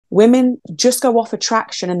Women just go off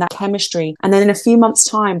attraction and that chemistry. And then in a few months'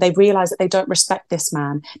 time, they realize that they don't respect this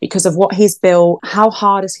man because of what he's built. How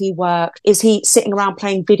hard has he worked? Is he sitting around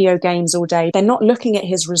playing video games all day? They're not looking at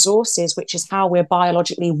his resources, which is how we're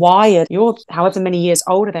biologically wired. You're however many years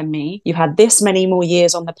older than me. You've had this many more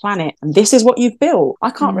years on the planet. And this is what you've built.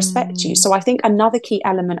 I can't respect you. So I think another key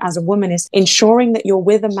element as a woman is ensuring that you're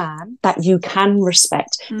with a man that you can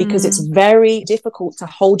respect, because it's very difficult to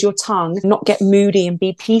hold your tongue, not get moody and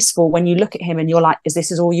be peaceful when you look at him and you're like,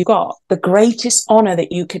 is all you got? The greatest honor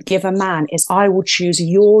that you could give a man is, I will choose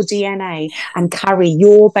your DNA and carry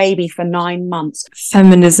your baby for 9 months.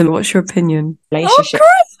 Feminism, what's your opinion? Relationship.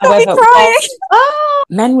 However,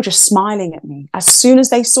 men were just smiling at me as soon as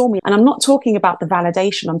they saw me. And I'm not talking about the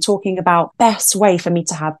validation. I'm talking about best way for me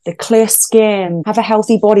to have the clear skin, have a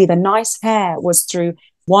healthy body, the nice hair was through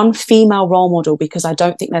one female role model, because I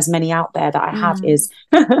don't think there's many out there that I have is.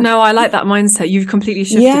 No, I like that mindset. You've completely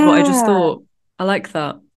shifted what I just thought. I like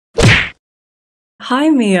that. Hi,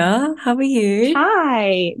 Mia. How are you?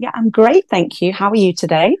 Hi. Yeah, I'm great. Thank you. How are you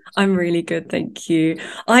today? I'm really good. Thank you.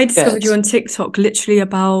 I discovered you on TikTok literally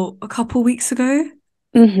about a couple weeks ago.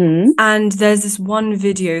 And there's this one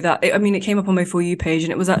video that, it came up on my For You page,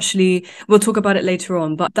 and it was actually, we'll talk about it later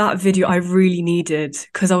on, but that video I really needed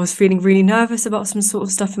because I was feeling really nervous about some sort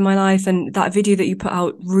of stuff in my life, and that video that you put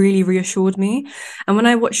out really reassured me. And when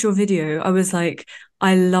I watched your video, I was like,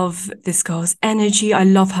 I love this girl's energy. I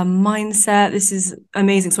love her mindset. This is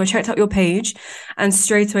amazing. So I checked out your page, and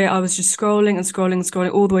straight away I was just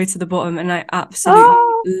scrolling all the way to the bottom, and I absolutely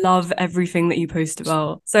love everything that you post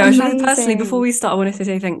about. So I should personally, before we start, I wanted to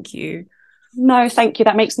say thank you. No, thank you.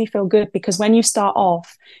 That makes me feel good, because when you start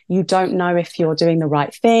off, you don't know if you're doing the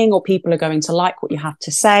right thing or people are going to like what you have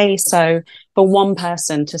to say. So for one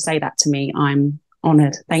person to say that to me, I'm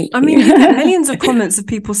honored. Thank you. You get millions of comments of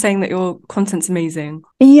people saying that your content's amazing.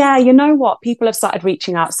 Yeah, you know what? People have started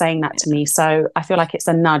reaching out saying that to me. So I feel like it's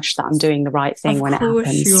a nudge that I'm doing the right thing when it happens. Of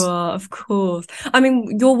course you are. Of course.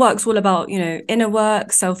 Your work's all about, inner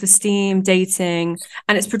work, self-esteem, dating,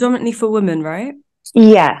 and it's predominantly for women, right?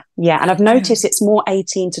 Yeah. And I've noticed it's more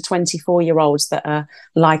 18 to 24-year-olds that are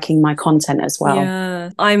liking my content as well.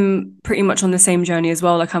 Yeah, I'm pretty much on the same journey as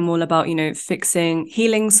well. Like, I'm all about, fixing,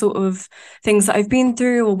 healing sort of things that I've been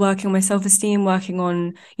through, or working on my self-esteem, working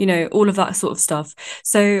on, all of that sort of stuff.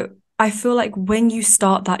 So I feel like when you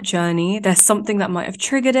start that journey, there's something that might have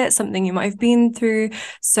triggered it, something you might have been through.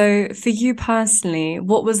 So for you personally,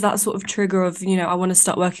 what was that sort of trigger of, I want to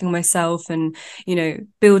start working on myself and,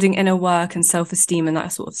 building inner work and self-esteem and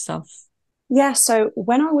that sort of stuff? Yeah, so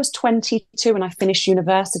when I was 22 and I finished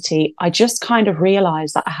university, I just kind of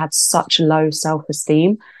realized that I had such low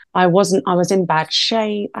self-esteem. I was in bad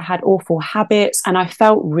shape. I had awful habits, and I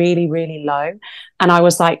felt really, really low. And I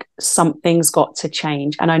was like, something's got to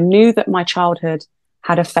change. And I knew that my childhood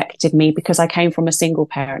had affected me because I came from a single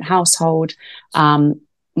parent household. My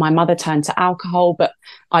mother turned to alcohol, but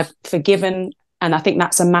I've forgiven. And I think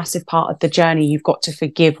that's a massive part of the journey. You've got to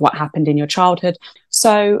forgive what happened in your childhood.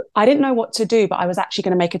 So I didn't know what to do, but I was actually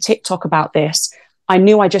going to make a TikTok about this. I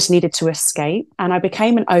knew I just needed to escape, and I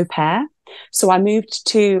became an au pair. So I moved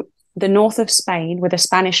to the north of Spain with a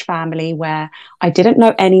Spanish family where I didn't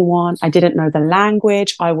know anyone. I didn't know the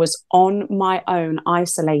language. I was on my own,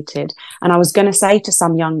 isolated. And I was going to say to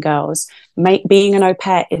some young girls, being an au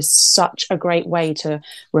pair is such a great way to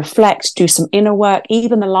reflect, do some inner work,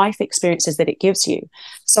 even the life experiences that it gives you.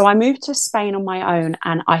 So I moved to Spain on my own,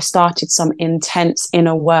 and I started some intense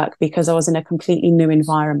inner work because I was in a completely new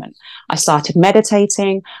environment. I started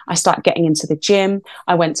meditating. I started getting into the gym.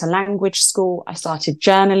 I went to language school. I started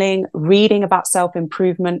journaling, reading about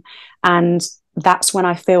self-improvement. And that's when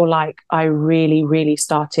I feel like I really, really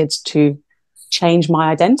started to change my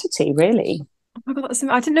identity, really. Oh my God,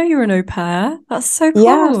 I didn't know you were an au pair. That's so cool.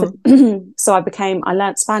 Yeah. So I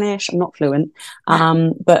learned Spanish. I'm not fluent,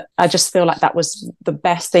 but I just feel like that was the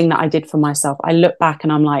best thing that I did for myself. I look back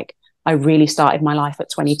and I'm like, I really started my life at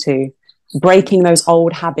 22, breaking those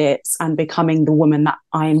old habits and becoming the woman that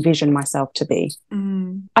I envision myself to be.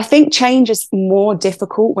 I think change is more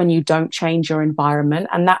difficult when you don't change your environment.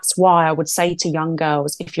 And that's why I would say to young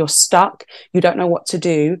girls, if you're stuck, you don't know what to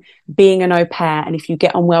do, being an au pair, and if you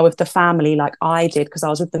get on well with the family like I did, because I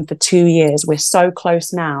was with them for 2 years, we're so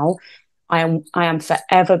close now. I am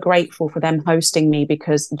forever grateful for them hosting me,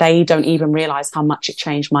 because they don't even realize how much it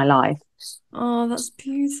changed my life. Oh, that's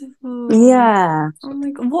beautiful. Yeah. Oh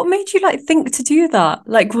my God. What made you think to do that?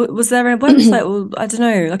 Was there a website or I don't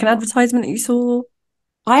know, like an advertisement that you saw?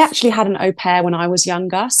 I actually had an au pair when I was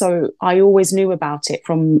younger, so I always knew about it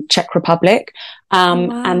from Czech Republic. Oh, And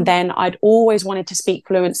wow. then I'd always wanted to speak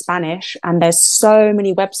fluent Spanish, and there's so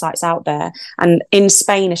many websites out there, and in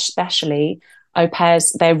Spain especially, au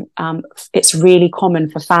pairs. It's really common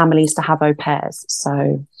for families to have au pairs.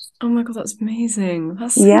 So Oh my God, that's amazing.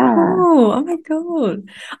 That's so yeah, cool. Oh my God.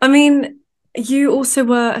 I mean, you also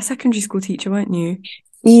were a secondary school teacher, weren't you?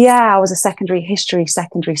 yeah, I was a secondary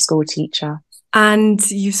school teacher. And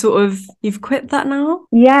you've quit that now?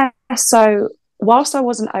 Yeah. So whilst I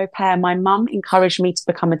was an au pair, my mum encouraged me to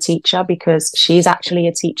become a teacher because she's actually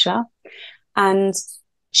a teacher. And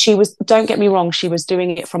don't get me wrong, she was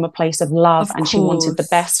doing it from a place of love Of and she wanted the course.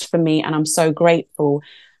 best for me. And I'm so grateful.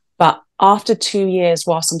 But after 2 years,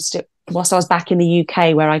 whilst I was back in the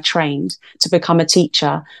UK where I trained to become a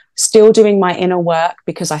teacher, still doing my inner work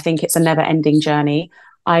because I think it's a never ending journey,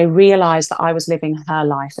 I realized that I was living her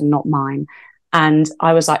life and not mine. And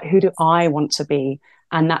I was like, who do I want to be?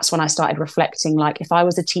 And that's when I started reflecting, like, if I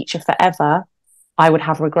was a teacher forever, I would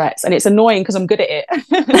have regrets. And it's annoying because I'm good at it.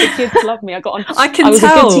 The kids love me. I I can was a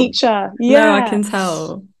good tell. teacher. No, I Yeah. can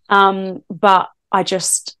tell. But I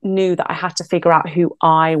just knew that I had to figure out who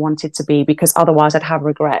I wanted to be because otherwise I'd have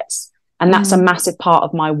regrets. And that's a Mm. massive part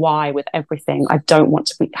of my why with everything. I don't want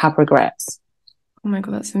to have regrets. Oh my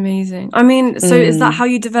God, that's amazing. I mean, so is that how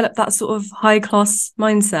you develop that sort of high class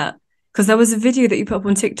mindset? Because there was a video that you put up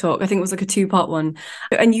on TikTok, I think it was like a 2-part one,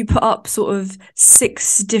 and you put up sort of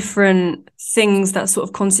 6 different things that sort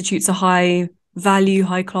of constitutes a high value,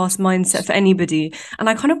 high class mindset for anybody. And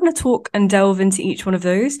I kind of want to talk and delve into each one of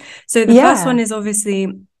those. So the first one Yeah. is obviously,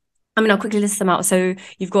 I mean, I'll quickly list them out. So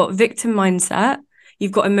you've got victim mindset,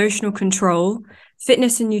 you've got emotional control,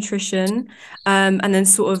 fitness and nutrition, and then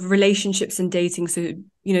sort of relationships and dating. So,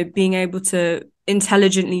 being able to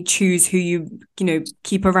intelligently choose who you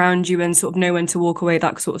keep around you and sort of know when to walk away,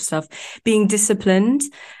 that sort of stuff. Being disciplined.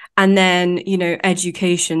 And then,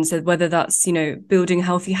 education. So whether that's, building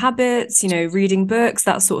healthy habits, reading books,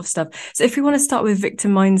 that sort of stuff. So if we want to start with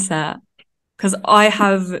victim mindset, because I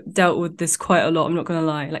have dealt with this quite a lot, I'm not going to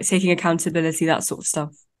lie, like taking accountability, that sort of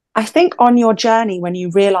stuff. I think on your journey, when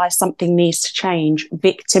you realize something needs to change,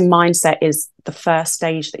 victim mindset is the first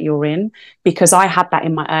stage that you're in. Because I had that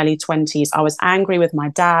in my early 20s. I was angry with my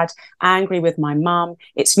dad, angry with my mum.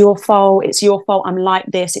 It's your fault. It's your fault. I'm like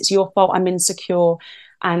this. It's your fault. I'm insecure.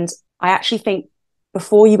 And I actually think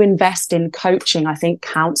before you invest in coaching, I think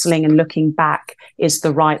counseling and looking back is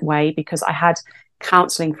the right way because I had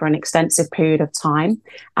counseling for an extensive period of time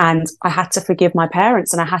and I had to forgive my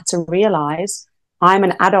parents and I had to realize I'm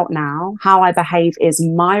an adult now. How I behave is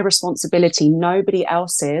my responsibility, nobody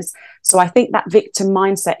else's. So I think that victim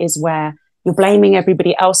mindset is where you're blaming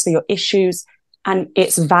everybody else for your issues, and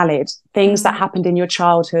it's valid. Things that happened in your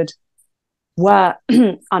childhood were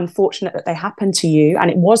unfortunate that they happened to you,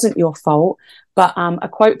 and it wasn't your fault. But a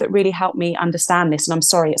quote that really helped me understand this, and I'm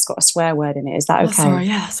sorry, it's got a swear word in it. Is that That's okay? all right.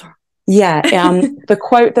 Yeah, that's all right. Yeah. The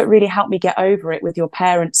quote that really helped me get over it with your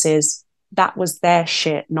parents is that was their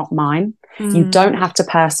shit, not mine. You don't have to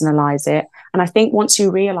personalize it. And I think once you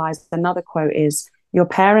realize, another quote is your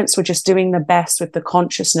parents were just doing the best with the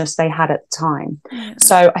consciousness they had at the time. Yeah.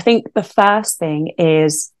 So I think the first thing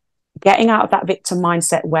is getting out of that victim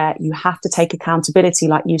mindset where you have to take accountability.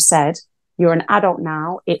 Like you said, you're an adult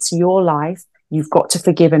now, it's your life. You've got to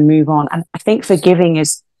forgive and move on. And I think forgiving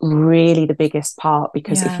is really the biggest part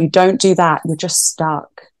because if Yeah. you don't do that, you're just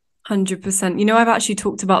stuck. 100%. I've actually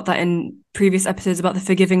talked about that in previous episodes about the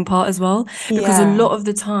forgiving part as well, because a Yeah. lot of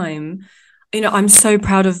the time, I'm so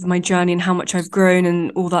proud of my journey and how much I've grown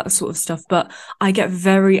and all that sort of stuff. But I get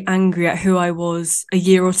very angry at who I was a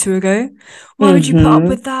year or two ago. Why would you put up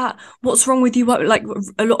with that? What's wrong with you? Like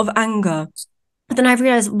a lot of anger. But then I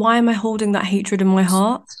realized, why am I holding that hatred in my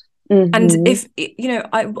heart? And if,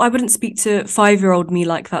 I wouldn't speak to 5-year-old me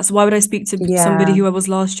like that. So why would I speak to somebody Yeah. who I was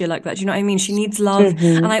last year like that? Do you know what I mean? She needs love.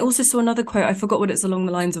 And I also saw another quote. I forgot what it's along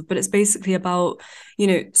the lines of, but it's basically about,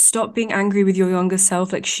 stop being angry with your younger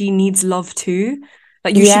self. Like she needs love too.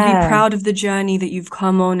 Like you should be proud of the journey that you've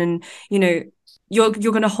come on and, you're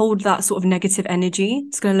going to hold that sort of negative energy.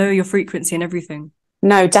 It's going to lower your frequency and everything.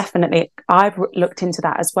 No, definitely. I've looked into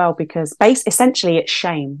that as well because essentially it's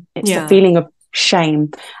shame. It's the Yeah. feeling of shame.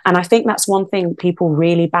 And I think that's one thing people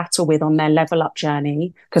really battle with on their level up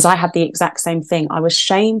journey because I had the exact same thing. I was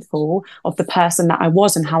shameful of the person that I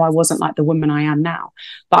was and how I wasn't like the woman I am now.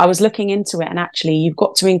 But I was looking into it and actually you've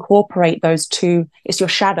got to incorporate those two. It's your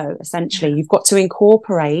shadow, essentially. Yeah. You've got to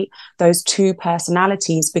incorporate those two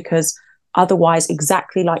personalities because otherwise,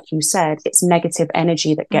 exactly like you said, it's negative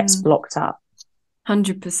energy that gets blocked up.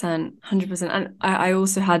 100%. And I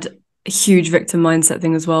also had a huge victim mindset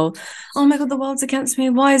thing as well. Oh my God, the world's against me.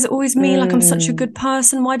 Why is it always me? Like, I'm such a good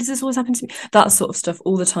person. Why does this always happen to me? That sort of stuff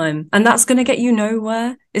all the time. And that's going to get you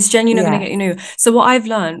nowhere. It's genuinely going to get you nowhere. So what I've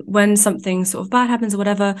learned when something sort of bad happens or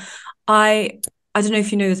whatever, I don't know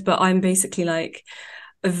if you know this, but I'm basically like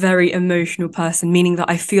a very emotional person, meaning that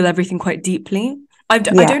I feel everything quite deeply. I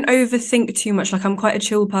don't overthink too much. Like, I'm quite a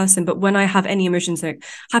chill person, but when I have any emotions, like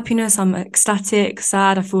happiness, I'm ecstatic,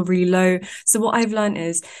 sad, I feel really low. So what I've learned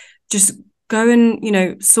is just go and, you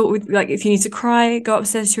know, sort with, like, if you need to cry, go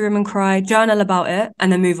upstairs to your room and cry, journal about it,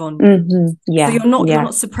 and then move on. Yeah. So you're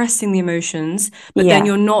not suppressing the emotions, but then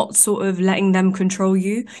you're not sort of letting them control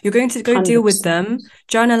you. You're going to go 100%. Deal with them,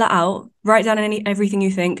 journal it out, write down everything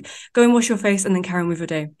you think, go and wash your face, and then carry on with your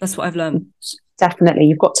day. That's what I've learned. Definitely.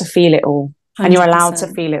 You've got to feel it all. 100%. And you're allowed to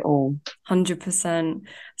feel it all. 100%.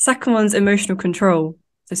 Second one's emotional control.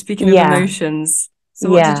 So speaking of emotions, so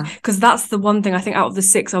because that's the one thing I think out of the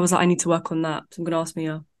 6, I was like, I need to work on that. So I'm going to ask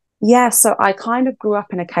Mia. Yeah, so I kind of grew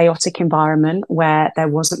up in a chaotic environment where there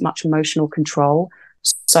wasn't much emotional control.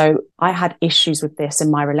 So I had issues with this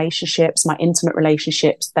in my relationships, my intimate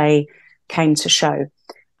relationships, they came to show.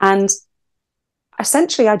 And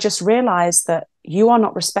essentially, I just realized that you are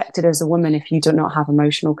not respected as a woman if you do not have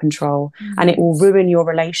emotional control. And it will ruin your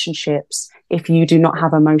relationships if you do not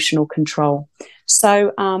have emotional control.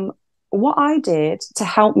 So what I did to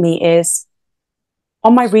help me is,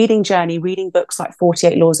 on my reading journey, reading books like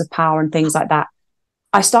 48 Laws of Power and things like that,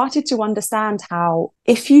 I started to understand how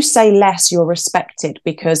if you say less, you're respected,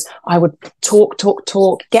 because I would talk,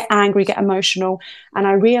 get angry, get emotional. And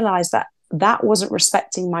I realized that that wasn't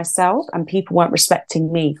respecting myself and people weren't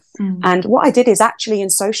respecting me. And what I did is, actually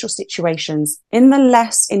in social situations, in the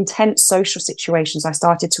less intense social situations, I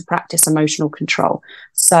started to practice emotional control.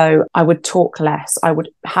 So I would talk less. I would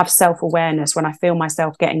have self-awareness when I feel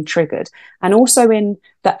myself getting triggered. And also in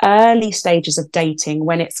the early stages of dating,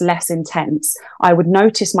 when it's less intense, I would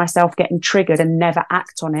notice myself getting triggered and never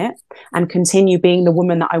act on it, and continue being the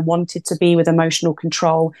woman that I wanted to be with emotional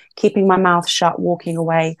control, keeping my mouth shut, walking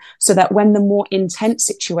away, so that when the more intense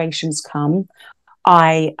situations come,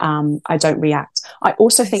 I don't react. I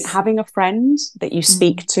also think having a friend that you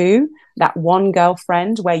speak to, that one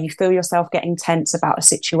girlfriend where you feel yourself getting tense about a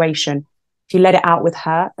situation, if you let it out with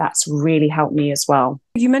her, that's really helped me as well.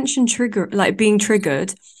 You mentioned being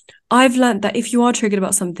triggered. I've learned that if you are triggered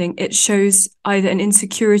about something, it shows either an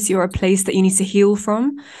insecurity or a place that you need to heal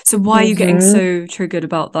from. So why are you getting so triggered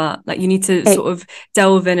about that? Like, you need to sort of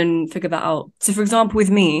delve in and figure that out. So for example,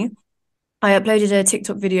 with me, I uploaded a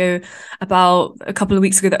TikTok video about a couple of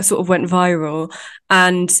weeks ago that sort of went viral,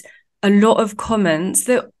 and a lot of comments,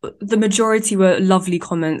 the majority were lovely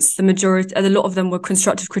comments. A lot of them were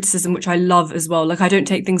constructive criticism, which I love as well. Like, I don't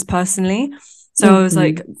take things personally. So I was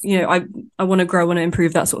like, you know, I want to grow, I want to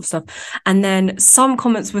improve, that sort of stuff. And then some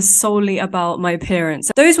comments were solely about my appearance.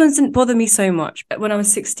 Those ones didn't bother me so much. But when I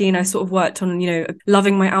was 16, I sort of worked on, you know,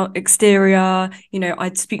 loving my exterior. You know,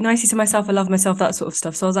 I'd speak nicely to myself. I love myself, that sort of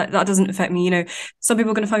stuff. So I was like, that doesn't affect me. You know, some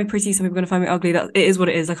people are going to find me pretty, some people are going to find me ugly. That it is what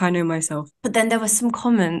it is. Like, I know myself. But then there were some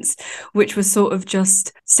comments which were sort of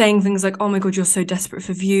just saying things like, oh my God, you're so desperate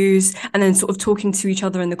for views. And then sort of talking to each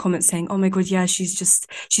other in the comments saying, oh my God, yeah, she's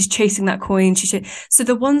chasing that coin. So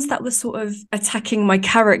the ones that were sort of attacking my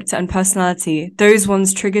character and personality, those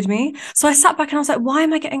ones triggered me. So I sat back and I was like, why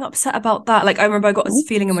am I getting upset about that? Like, I remember I got this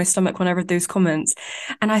feeling in my stomach when I read those comments,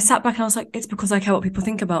 and I sat back and I was like, it's because I care what people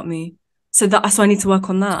think about me. So I need to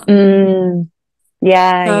work on that.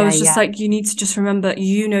 Yeah. So I was just like, you need to just remember,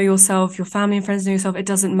 you know yourself, your family and friends know yourself. It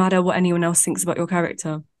doesn't matter what anyone else thinks about your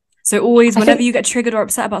character. So always, whenever you get triggered or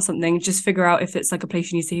upset about something, just figure out if it's like a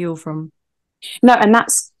place you need to heal from. No, and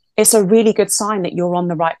it's a really good sign that you're on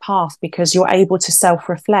the right path, because you're able to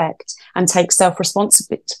self-reflect and take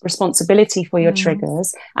responsibility for your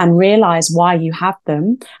triggers and realize why you have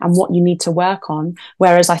them and what you need to work on.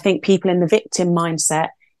 Whereas I think people in the victim mindset,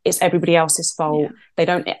 it's everybody else's fault. Yeah. They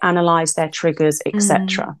don't analyze their triggers,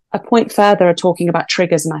 etc. A point further talking about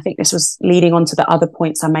triggers, and I think this was leading on to the other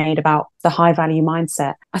points I made about the high value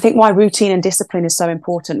mindset. I think why routine and discipline is so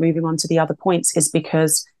important, moving on to the other points, is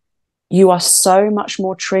because you are so much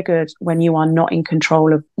more triggered when you are not in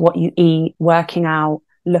control of what you eat, working out,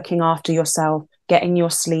 looking after yourself, getting your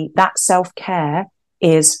sleep. That self-care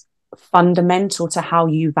is fundamental to how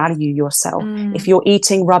you value yourself. If you're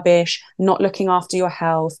eating rubbish, not looking after your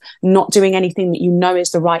health, not doing anything that you know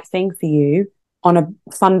is the right thing for you, on a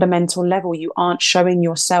fundamental level, you aren't showing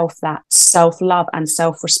yourself that self-love and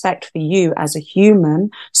self-respect for you as a human.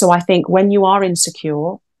 So I think when you are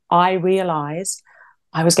insecure, I realized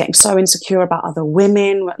I was getting so insecure about other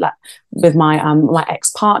women, like with my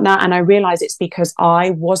ex-partner. And I realized it's because I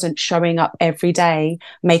wasn't showing up every day,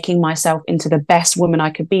 making myself into the best woman I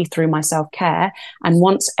could be through my self-care. And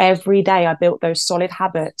once every day I built those solid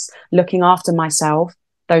habits, looking after myself,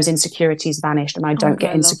 those insecurities vanished and I Oh my don't God, get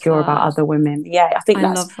I love insecure about that. other women. Yeah, I think I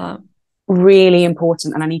that's love that. really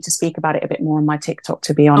important. And I need to speak about it a bit more on my TikTok,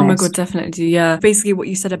 to be Oh my God, honest. definitely do. Yeah. Basically what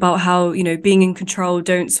you said about how, being in control,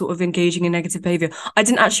 don't sort of engaging in negative behavior. I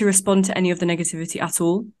didn't actually respond to any of the negativity at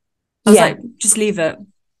all. I was Yeah. like, just leave it.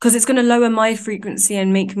 Because it's going to lower my frequency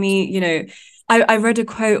and make me, I read a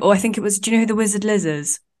quote, or I think it was, do you know who the Wizard Liz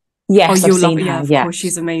is? Oh, Yes, I've you'll love seen it. Yeah, her. of Yeah. course.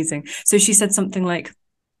 She's amazing. So she said something like,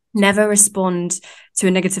 never respond to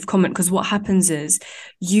a negative comment, because what happens is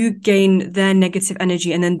you gain their negative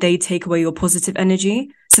energy and then they take away your positive energy.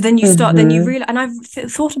 So then you Mm-hmm. really, and I've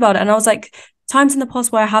thought about it and I was like, times in the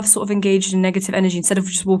past where I have sort of engaged in negative energy instead of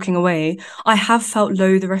just walking away, I have felt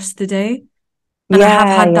low the rest of the day. And I have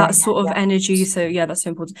Yeah, had yeah, that yeah, sort of yeah. energy. So yeah, that's so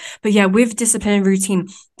important. But yeah, with discipline and routine,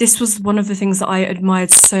 this was one of the things that I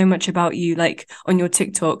admired so much about you, like on your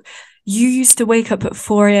TikTok. You used to wake up at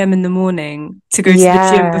 4 a.m. in the morning to go to the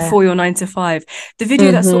gym Yeah. before your 9 to 5. The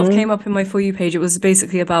video that sort of Mm-hmm. came up in my For You page, it was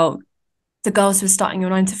basically about the girls who are starting your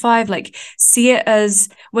 9 to 5, like see it as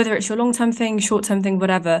whether it's your long-term thing, short-term thing,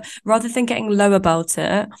 whatever, rather than getting low about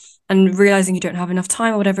it and realizing you don't have enough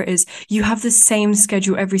time or whatever it is, you have the same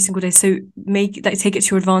schedule every single day. So take it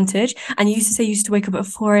to your advantage. And you used to say you used to wake up at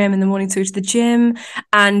 4 a.m. in the morning to go to the gym.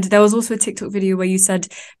 And there was also a TikTok video where you said,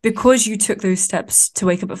 because you took those steps to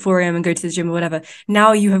wake up at 4 a.m. and go to the gym or whatever,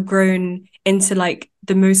 now you have grown into like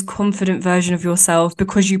the most confident version of yourself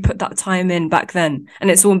because you put that time in back then and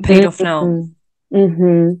it's all paid off now. Mm-hmm.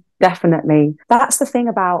 Mm-hmm. Definitely. That's the thing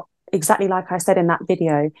about, exactly like I said in that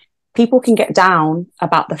video, people can get down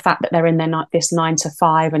about the fact that they're in this 9 to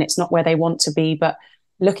 5 and it's not where they want to be. But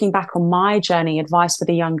looking back on my journey, advice for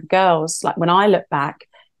the younger girls, like when I look back,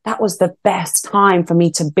 that was the best time for me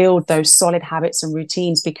to build those solid habits and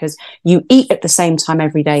routines because you eat at the same time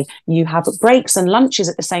every day. You have breaks and lunches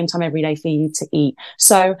at the same time every day for you to eat.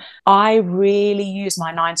 So I really use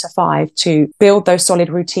my 9 to 5 to build those solid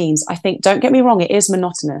routines. I think, don't get me wrong, it is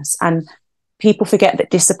monotonous and people forget that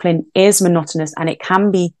discipline is monotonous and it can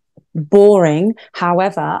be boring.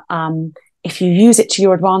 However, if you use it to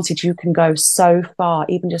your advantage, you can go so far.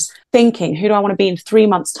 Even just thinking, who do I want to be in 3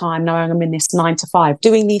 months' time, knowing I'm in this 9 to 5,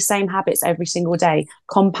 doing these same habits every single day,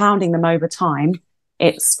 compounding them over time,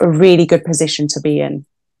 it's a really good position to be in.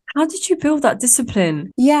 How did you build that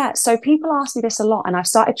discipline? Yeah, so people ask me this a lot, and I've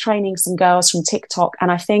started training some girls from TikTok,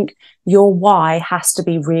 and I think your why has to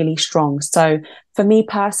be really strong. So for me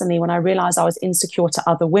personally, when I realized I was insecure to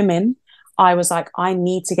other women, I was like, I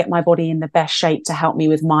need to get my body in the best shape to help me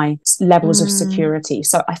with my levels of security.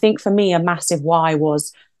 So I think for me, a massive why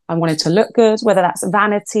was I wanted to look good, whether that's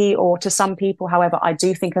vanity or to some people. However, I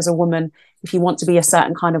do think as a woman, if you want to be a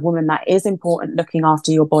certain kind of woman, that is important, looking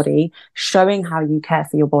after your body, showing how you care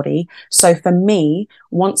for your body. So for me,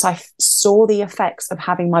 once I saw the effects of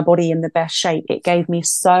having my body in the best shape, it gave me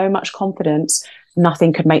so much confidence.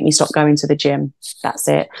 Nothing could make me stop going to the gym. That's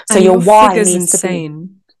it. So And your your why figure's needs to be,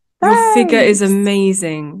 insane. Your figure is thanks.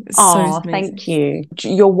 amazing. It's so Oh, amazing. thank you.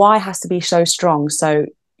 Your why has to be so strong. So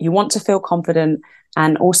you want to feel confident.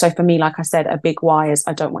 And also for me, like I said, a big why is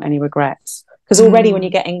I don't want any regrets. Because already when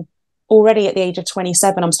you're Mm. getting, already at the age of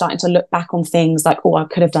 27, I'm starting to look back on things like, oh, I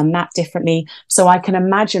could have done that differently. So I can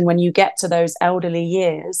imagine when you get to those elderly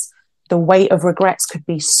years, the weight of regrets could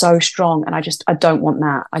be so strong. And I don't want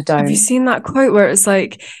that. I Have you don't. seen that quote where it's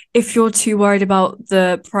like, if you're too worried about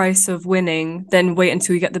the price of winning, then wait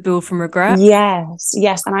until you get the bill from regret? Yes,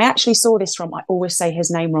 yes. And I actually saw this from, I always say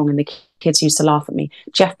his name wrong, and the kids used to laugh at me.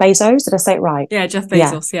 Jeff Bezos, did I say it right? Yeah, Jeff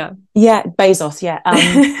Yeah. Bezos, yeah. Yeah, Bezos, yeah.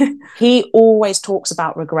 He always talks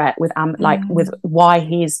about regret with like with Mm. why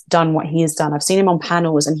he's done what he has done. I've seen him on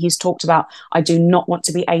panels and he's talked about I do not want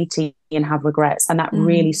to be 80 and have regrets. And that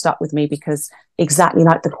really Mm. stuck with me because exactly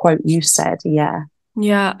like the quote you said. Yeah.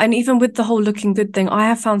 Yeah, and even with the whole looking good thing, I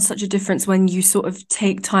have found such a difference when you sort of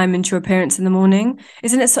take time into your appearance in the morning.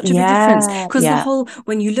 Isn't it such a big difference? Yeah. Because the Yeah. whole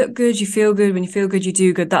when you look good, you feel good. When you feel good, you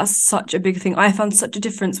do good. That's such a big thing. I found such a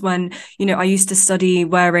difference when, I used to study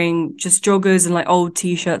wearing just joggers and like old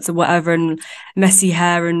t-shirts or whatever and messy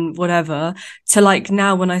hair and whatever, to like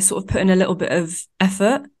now when I sort of put in a little bit of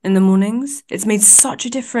effort in the mornings. It's made such a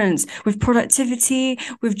difference with productivity,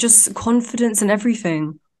 with just confidence and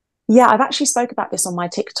everything. Yeah, I've actually spoke about this on my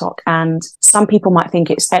TikTok, and some people might think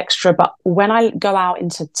it's extra, but when I go out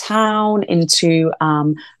into town, into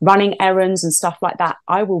running errands and stuff like that,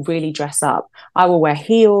 I will really dress up. I will wear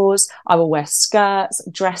heels, I will wear skirts,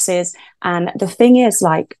 dresses. And the thing is,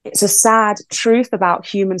 like, it's a sad truth about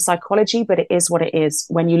human psychology, but it is what it is.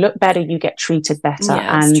 When you look better, you get treated better,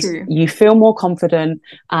 Yeah, and true. you feel more confident.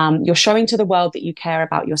 You're showing to the world that you care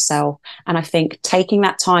about yourself. And I think taking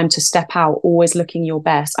that time to step out, always looking your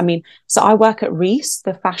best. I mean, so I work at Reese,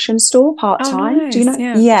 the fashion store, part Oh, time. Do you nice.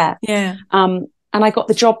 know? Yeah. Yeah. Yeah. And I got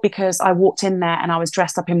the job because I walked in there and I was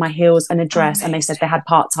dressed up in my heels and a dress, and they said they Amazing. had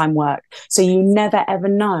part-time work. So you never ever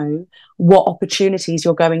know what opportunities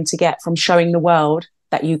you're going to get from showing the world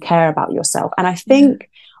that you care about yourself. And I Yeah. think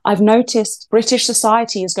I've noticed British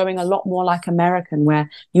society is going a lot more like American, where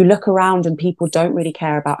you look around and people don't really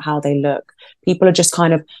care about how they look. People are just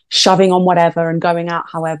kind of shoving on whatever and going out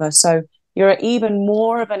however. So you're at even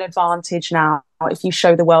more of an advantage now if you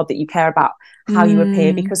show the world that you care about how you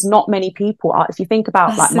appear, Mm, because not many people are. If you think about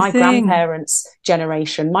that's like the my thing. grandparents'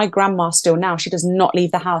 generation, my grandma still now, she does not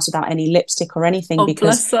leave the house without any lipstick or anything, Oh,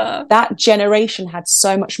 because bless her. that generation had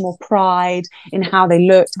so much more pride in how they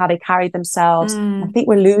looked, how they carried themselves. And I Mm. think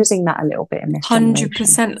we're losing that a little bit in this generation.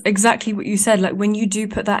 100% exactly what you said. Like when you do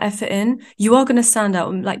put that effort in, you are going to stand out.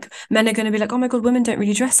 And like men are going to be like, oh my God, women don't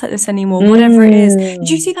really dress like this anymore, whatever it is. Did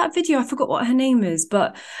you Mm. see that video? I forgot what her name is,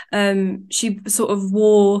 but she sort of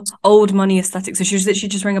wore old money aesthetic. So she was literally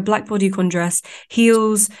just wearing a black bodycon dress,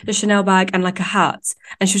 heels, a Chanel bag, and like a hat.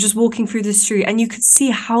 And she was just walking through the street, and you could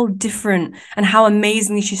see how different and how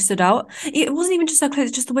amazingly she stood out. It wasn't even just her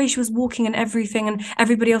clothes, just the way she was walking and everything, and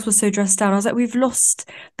everybody else was so dressed down. I was like, we've lost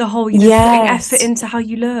the whole, putting effort Yes. into how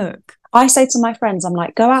you look. I say to my friends, I'm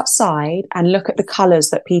like, go outside and look at the colors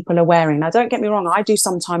that people are wearing. Now, don't get me wrong, I do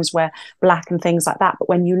sometimes wear black and things like that. But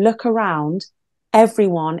when you look around,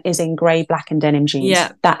 everyone is in grey, black, and denim jeans.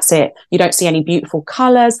 Yeah, That's it. You don't see any beautiful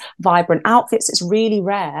colors, vibrant outfits. It's really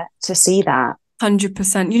rare to see that.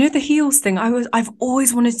 100%. You know the heels thing. I've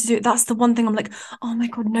always wanted to do it. That's the one thing I'm like, oh my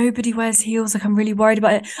God, nobody wears heels. Like I'm really worried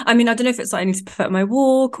about it. I mean, I don't know if it's like I need to perfect my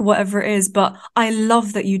walk or whatever it is, but I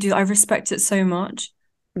love that you do. I respect it so much.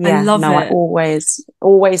 I Yeah, love no, I it. always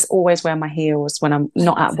wear my heels when I'm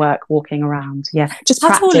not at Amazing. work walking around. Yeah, just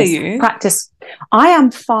How tall are practice, you? practice. I am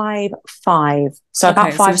 5'5", so about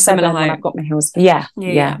Okay, so we're five similar seven when height. I've got my heels. Yeah, Yeah,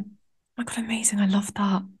 yeah, yeah. Oh my God, amazing. I love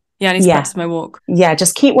that. Yeah, I need to yeah. practice my walk. Yeah,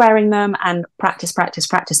 just keep wearing them and practice, practice,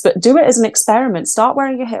 practice. But do it as an experiment. Start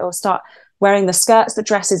wearing your heels, start wearing the skirts, the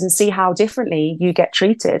dresses, and see how differently you get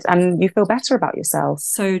treated and you feel better about yourself.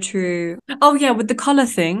 So true. Oh yeah, with the color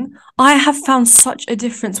thing, I have found such a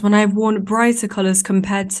difference when I've worn brighter colors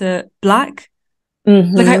compared to black.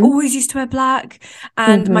 Like I Mm-hmm. always used to wear black,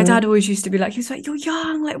 and my Mm-hmm. dad always used to be like, he was like, "You're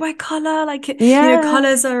young, like wear color, like Yeah.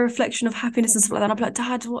 colors are a reflection of happiness and stuff like that." And I'd be like,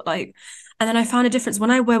 "Dad, what like?" And then I found a difference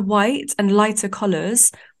when I wear white and lighter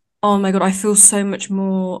colors. Oh my God, I feel so much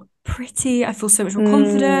more pretty. I feel so much more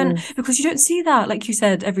confident Mm. because you don't see that, like you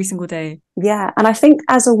said, every single day. Yeah. And I think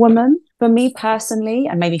as a woman, for me personally,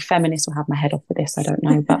 and maybe feminists will have my head off for this, I don't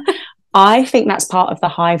know, but I think that's part of the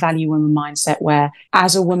high value woman mindset, where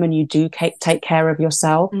as a woman, you do take care of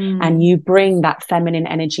yourself and Mm. you bring that feminine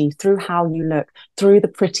energy through how you look, through the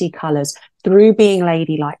pretty colors, through being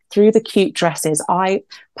ladylike, through the cute dresses. I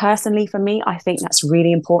personally, for me, I think that's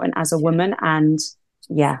really important as a woman. And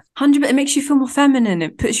yeah, 100, it makes you feel more feminine.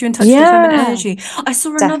 It puts you in touch with your feminine yeah, energy. I saw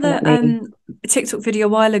another definitely. TikTok video a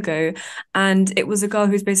while ago, and it was a girl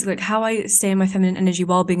who's basically like how I stay in my feminine energy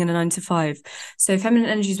while being in a 9 to 5. So feminine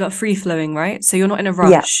energy is about free flowing, right? So you're not in a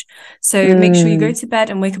Yeah. rush. So make sure you go Mm, to bed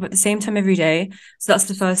and wake up at the same time every day. So that's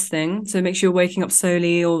the first thing. So make sure you're waking up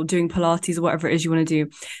slowly or doing Pilates or whatever it is you want to do.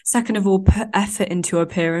 Second of all, put effort into your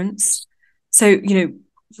appearance. So,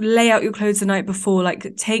 lay out your clothes the night before,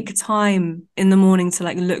 like take time in the morning to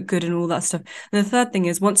like look good and all that stuff. And the third thing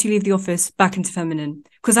is once you leave the office, back into feminine.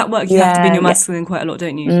 Because at work you have to be in yeah, your yeah. masculine quite a lot,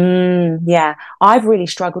 don't you? Yeah, I've really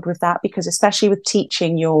struggled with that because, especially with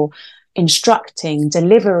teaching, you're instructing,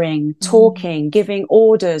 delivering, Mm. talking, giving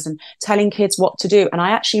orders, and telling kids what to do. And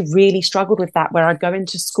I actually really struggled with that, where I'd go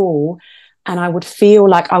into school and I would feel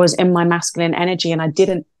like I was in my masculine energy, and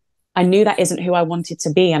I knew that isn't who I wanted to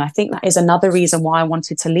be. And I think that is another reason why I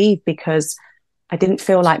wanted to leave, because I didn't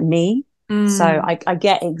feel like me. So Mm. I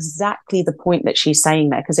get exactly the point that she's saying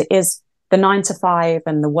there, because it is the 9 to 5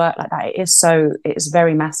 and the work like that. It is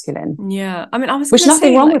very masculine, Yeah. I mean, I was which gonna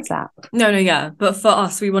nothing say wrong with like that. no, yeah. But for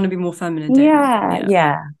us, we want to be more feminine, don't we? Yeah, Yeah.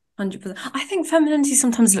 yeah. 100%. I think femininity is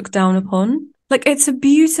sometimes looked down upon. Like it's a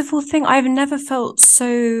beautiful thing. I've never felt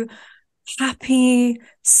so happy,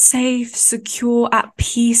 safe, secure, at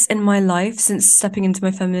peace in my life since stepping into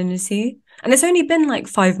my femininity. And it's only been like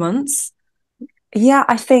 5 months. Yeah,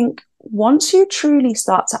 I think once you truly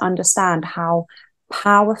start to understand how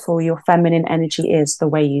powerful your feminine energy is, the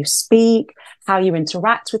way you speak, how you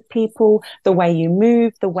interact with people, the way you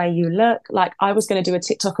move, the way you look. Like, I was going to do a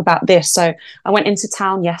TikTok about this. So I went into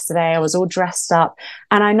town yesterday, I was all dressed up,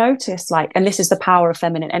 and I noticed, like, and this is the power of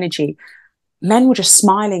feminine energy, men were just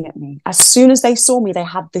smiling at me. As soon as they saw me, they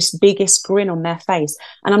had this biggest grin on their face.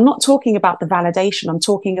 And I'm not talking about the validation. I'm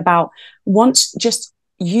talking about once just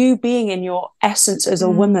you being in your essence as a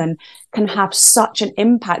woman can have such an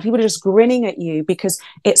impact. People are just grinning at you because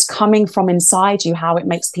it's coming from inside you, how it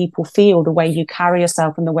makes people feel, the way you carry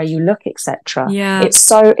yourself and the way you look, etc. Yeah. It's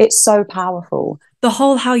so powerful. The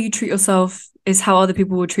whole how you treat yourself is how other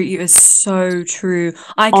people will treat you is so true.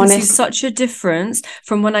 I can see such a difference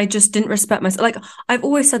from when I just didn't respect myself. Like, I've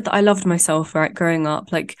always said that I loved myself, right, growing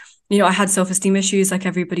up. Like, you know, I had self-esteem issues like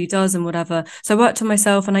everybody does and whatever. So I worked on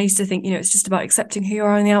myself, and I used to think, you know, it's just about accepting who you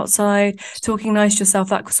are on the outside, talking nice to yourself,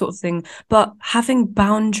 that sort of thing. But having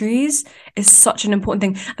boundaries is such an important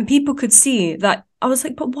thing. And people could see that. I was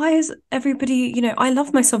like, but why is everybody, you know, I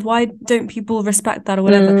love myself. Why don't people respect that or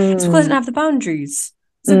whatever? It's because I didn't have the boundaries.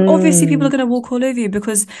 So obviously people are going to walk all over you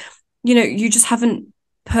because, you know, you just haven't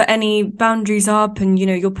put any boundaries up, and, you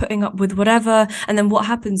know, you're putting up with whatever. And then what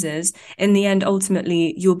happens is, in the end,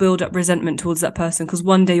 ultimately, you'll build up resentment towards that person because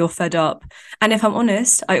one day you're fed up. And if I'm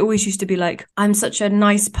honest, I always used to be like, I'm such a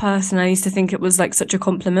nice person. I used to think it was like such a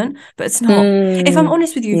compliment, but it's not. If I'm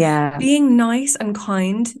honest with you, being nice and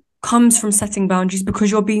kind comes from setting boundaries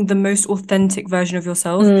because you're being the most authentic version of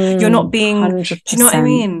yourself. You're not being, 100%. Do you know what I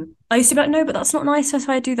mean? I used to be like, no, but that's not nice. That's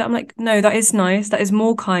why I do that. I'm like, no, that is nice. That is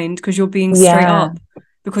more kind because you're being straight up,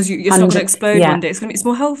 because it's not going to explode one day. It's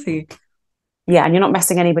more healthy. Yeah, and you're not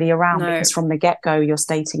messing anybody around because from the get-go, you're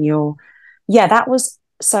stating that was,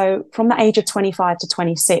 so from the age of 25 to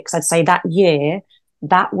 26, I'd say that year,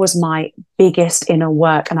 that was my biggest inner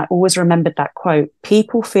work. And I always remembered that quote,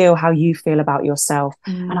 people feel how you feel about yourself.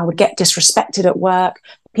 And I would get disrespected at work.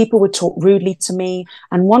 People would talk rudely to me.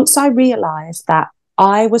 And once I realized that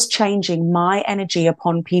I was changing my energy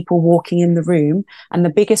upon people walking in the room, and the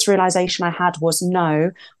biggest realization I had was, no,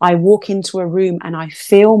 I walk into a room and I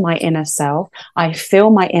feel my inner self, I feel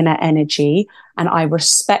my inner energy, and I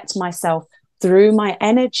respect myself through my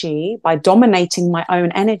energy. By dominating my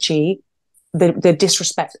own energy, the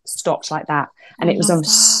disrespect stopped like that. And it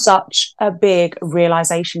was such a big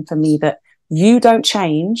realization for me that you don't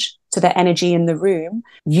change to the energy in the room,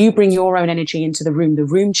 you bring your own energy into the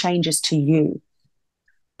room changes to you.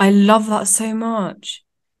 I love that so much.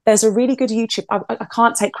 There's a really good YouTube, I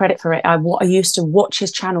can't take credit for it. I used to watch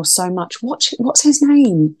his channel so much. What's his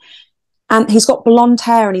name? And he's got blonde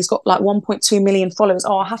hair and he's got like 1.2 million followers.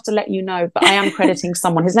 Oh, I'll have to let you know, but I am crediting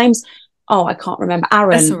someone. His name's, I can't remember,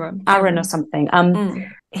 Aaron or something.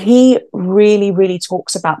 He really, really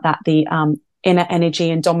talks about that, the inner energy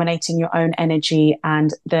and dominating your own energy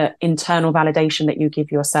and the internal validation that you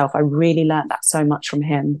give yourself. I really learned that so much from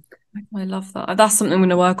him. I love that. That's something I'm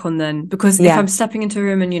going to work on then, because if I'm stepping into a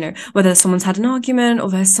room and, you know, whether someone's had an argument or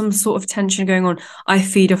there's some sort of tension going on, I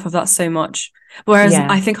feed off of that so much. Whereas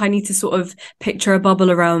I think I need to sort of picture a bubble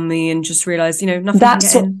around me and just realize, you know, nothing can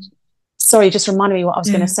get in. Sorry, just reminded me what I was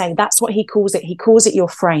going to say. That's what he calls it. He calls it your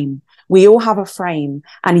frame. We all have a frame,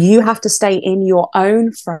 and you have to stay in your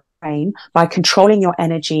own frame by controlling your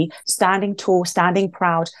energy, standing tall, standing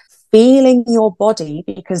proud, feeling your body,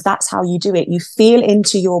 because that's how you do it. You feel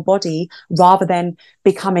into your body rather than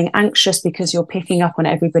becoming anxious because you're picking up on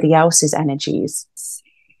everybody else's energies.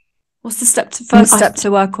 What's the first step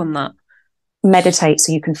to work on that? Meditate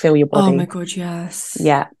so you can feel your body. Oh my God, yes.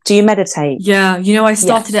 Yeah. Do you meditate? Yeah. You know, I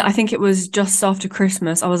started it, I think it was just after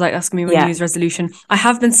Christmas. I was like, that's going to be my New Year's resolution. I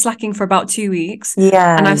have been slacking for about 2 weeks.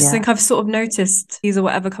 Yeah. And I think I've sort of noticed these or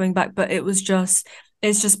whatever coming back, but it's just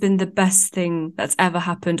been the best thing that's ever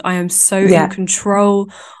happened. I am so in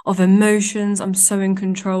control of emotions. I'm so in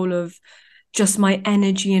control of just my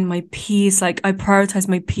energy and my peace. Like, I prioritize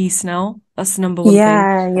my peace now. That's the number one thing.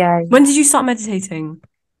 Yeah. When did you start meditating?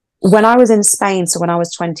 When I was in Spain, so when I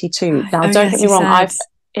was 22. Now, don't get me wrong,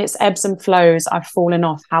 it's ebbs and flows. I've fallen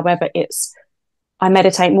off. However, I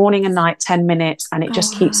meditate morning and night, 10 minutes, and it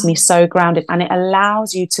just keeps me so grounded, and it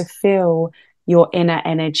allows you to feel your inner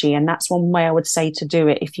energy. And that's one way I would say to do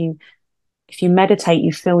it. If you meditate,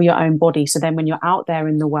 you feel your own body. So then when you're out there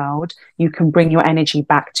in the world, you can bring your energy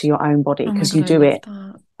back to your own body because you do it.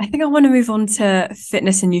 I think I want to move on to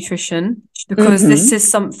fitness and nutrition because this is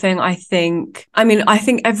something I think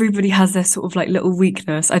everybody has their sort of like little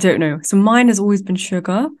weakness. I don't know. So mine has always been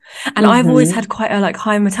sugar, and I've always had quite a like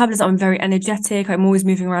high metabolism. I'm very energetic. I'm always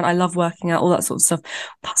moving around. I love working out, all that sort of stuff.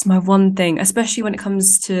 That's my one thing, especially when it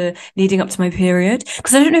comes to leading up to my period.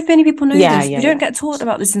 Because I don't know if many people know this. We don't get taught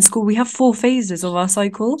about this in school. We have 4 phases of our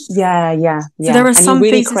cycle. Yeah. So there are some you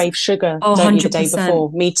really phases, crave sugar, oh, don't you, the 100%. day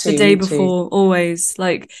before? Me too. The day before, always.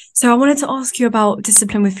 Like, so I wanted to ask you about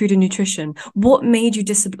discipline with food and nutrition. What made you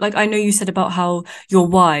like, I know you said about how your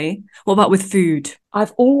why. What about with food?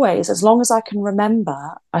 I've always, as long as I can remember,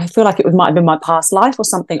 I feel like might have been my past life or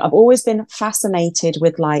something. I've always been fascinated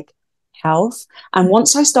with like health. And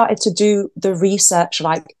once I started to do the research,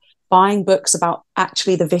 like buying books about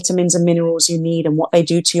actually the vitamins and minerals you need and what they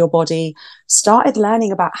do to your body, started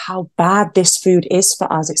learning about how bad this food is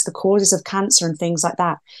for us. It's the causes of cancer and things like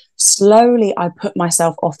that. Slowly, I put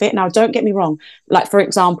myself off it. Now, don't get me wrong. Like, for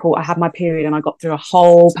example, I had my period and I got through a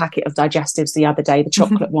whole packet of digestives the other day, the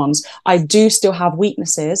chocolate ones. I do still have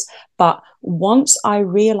weaknesses, but once I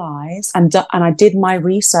realized and I did my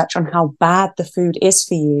research on how bad the food is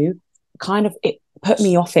for you, kind of it put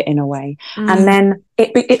me off it in a way. And then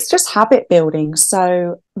it's just habit building.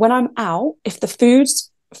 So when I'm out, if the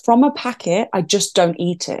food's from a packet, I just don't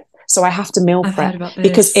eat it. So I have to meal prep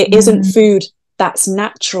because it isn't food that's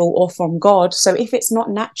natural or from God. So if it's not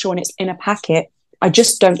natural and it's in a packet, I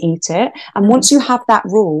just don't eat it. And once you have that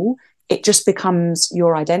rule, it just becomes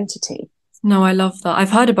your identity. No, I love that. I've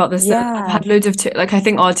heard about this. Yeah. I've had loads of like I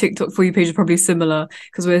think our TikTok for you page is probably similar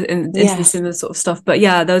because we're into the similar sort of stuff. But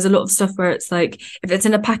yeah, there's a lot of stuff where it's like if it's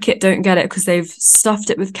in a packet, don't get it because they've stuffed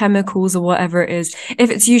it with chemicals or whatever it is. If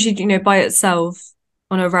it's usually, by itself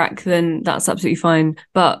on a rack, then that's absolutely fine.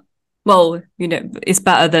 But well, it's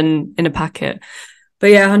better than in a packet. But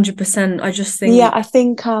yeah, 100%. I just think... Yeah, I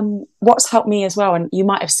think what's helped me as well, and you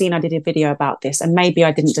might have seen I did a video about this, and maybe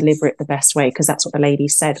I didn't deliver it the best way because that's what the lady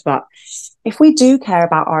said, but if we do care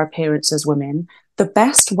about our appearance as women, the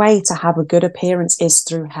best way to have a good appearance is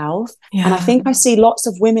through health. Yeah. And I think I see lots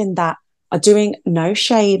of women that are doing, no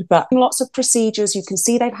shade, but lots of procedures. You can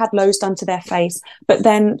see they've had loads done to their face, but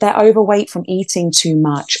then they're overweight from eating too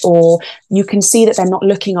much, or you can see that they're not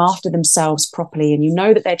looking after themselves properly, and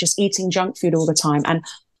that they're just eating junk food all the time. And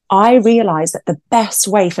I realized that the best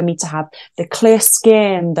way for me to have the clear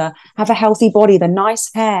skin, have a healthy body, the nice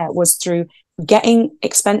hair was through getting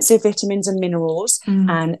expensive vitamins and minerals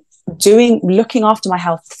and looking after my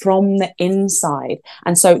health from the inside.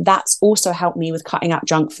 And so that's also helped me with cutting out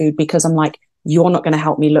junk food because I'm like, you're not going to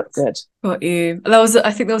help me look good. Got you.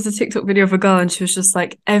 I think there was a TikTok video of a girl and she was just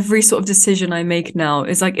like, every sort of decision I make now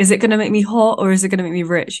is like, is it going to make me hot or is it going to make me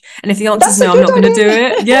rich? And if the answer is no, I'm not going to do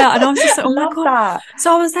it. Yeah. And I was just like, oh my God. That.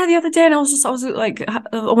 So I was there the other day and I was like, I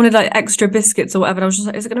wanted like extra biscuits or whatever. And I was just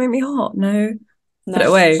like, is it going to make me hot? No. Put it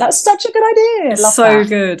away. That's such a good idea. It's so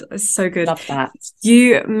good. It's so good. Love that.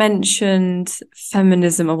 You mentioned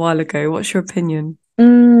feminism a while ago. What's your opinion?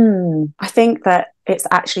 I think that it's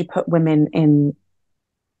actually put women in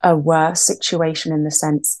a worse situation in the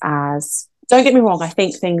sense as, don't get me wrong, I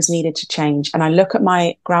think things needed to change. And I look at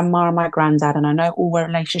my grandma and my granddad, and I know all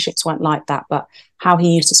relationships weren't like that, but how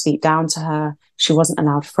he used to speak down to her, she wasn't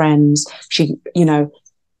allowed friends.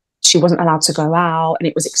 She wasn't allowed to go out, and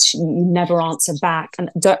you never answer back. And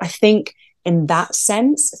I think in that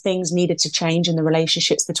sense, things needed to change in the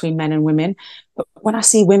relationships between men and women. But when I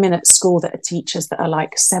see women at school that are teachers that are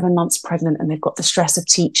like 7 months pregnant and they've got the stress of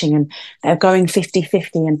teaching and they're going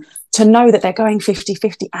 50-50, and to know that they're going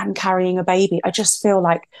 50-50 and carrying a baby, I just feel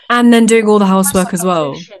like... And then doing all the housework as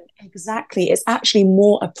well. Exactly. It's actually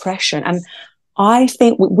more oppression. And I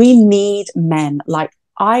think we need men. Like,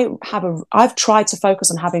 I've tried to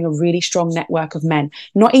focus on having a really strong network of men,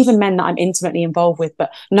 not even men that I'm intimately involved with,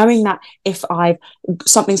 but knowing that if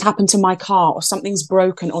something's happened to my car or something's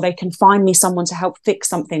broken, or they can find me someone to help fix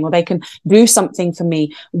something, or they can do something for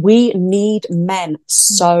me. We need men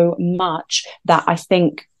so much that I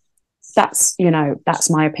think that's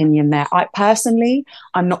my opinion there.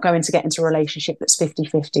 I'm not going to get into a relationship that's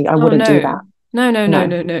 50-50. I wouldn't do that. No.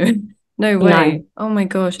 No way. No. Oh my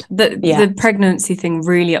gosh. The pregnancy thing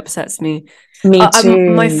really upsets me. Me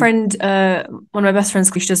too. My friend, one of my best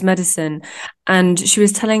friends, she does medicine, and she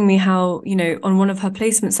was telling me how, on one of her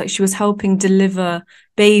placements, like she was helping deliver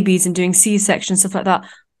babies and doing C-section, stuff like that.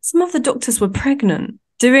 Some of the doctors were pregnant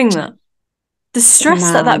doing that. The stress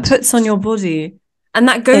that puts on your body, and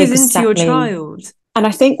that goes into your child. And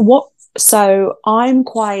I think so I'm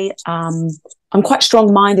quite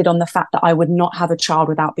strong-minded on the fact that I would not have a child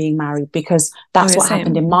without being married, because that's what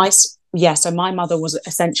happened in my so my mother was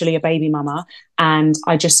essentially a baby mama, and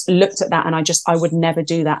I just looked at that and I would never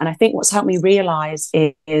do that. And I think what's helped me realize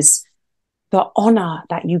is the honor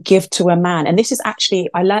that you give to a man. And this is actually,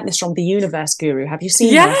 I learned this from the Universe Guru. Have you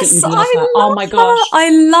seen her? I think Yes, you'd love her. I Oh love my her. gosh. I I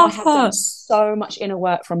love have done her. so much inner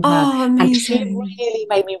work from her. Oh, And she amazing. really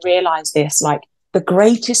made me realize this. Like, the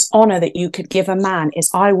greatest honor that you could give a man is,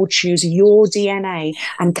 I will choose your DNA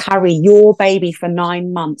and carry your baby for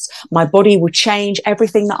 9 months. My body will change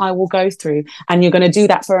everything that I will go through. And you're going to do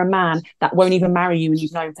that for a man that won't even marry you and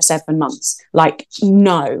you've known for 7 months. Like,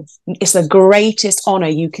 no, it's the greatest honor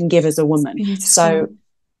you can give as a woman. Beautiful. So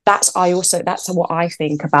that's what I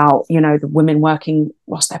think about, the women working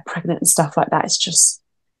whilst they're pregnant and stuff like that. It's just,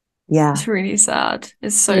 yeah. It's really sad.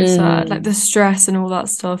 It's so sad, like the stress and all that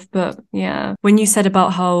stuff. But yeah, when you said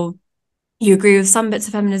about how you agree with some bits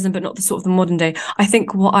of feminism, but not the sort of the modern day, I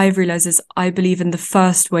think what I've realized is I believe in the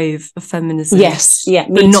first wave of feminism. Yes, yeah,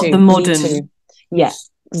 but not the modern. Me too. Yeah,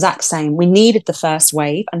 exact same. We needed the first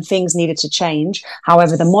wave and things needed to change.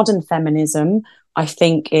 However, the modern feminism, I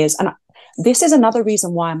think, is, and this is another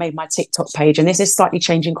reason why I made my TikTok page, and this is slightly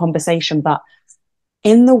changing conversation, but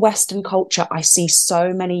in the Western culture, I see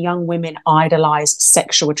so many young women idolize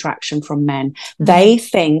sexual attraction from men. They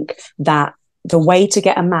think that the way to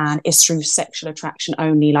get a man is through sexual attraction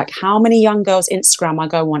only. Like, how many young girls' Instagram I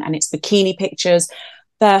go on and it's bikini pictures,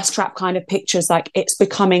 thirst trap kind of pictures. Like, it's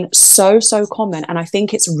becoming so common. And I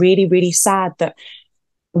think it's really, really sad that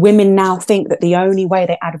women now think that the only way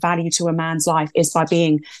they add value to a man's life is by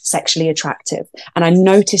being sexually attractive. And I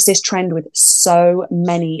notice this trend with so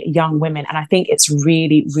many young women. And I think it's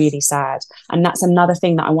really, really sad. And that's another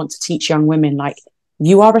thing that I want to teach young women. Like,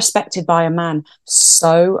 you are respected by a man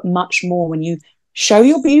so much more when you show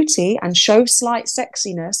your beauty and show slight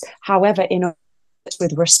sexiness. However,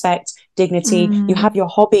 with respect, dignity, you have your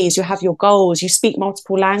hobbies, you have your goals, you speak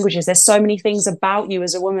multiple languages. There's so many things about you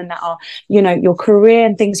as a woman that are, your career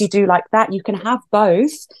and things you do like that. You can have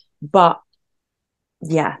both, but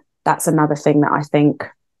yeah, that's another thing that I think.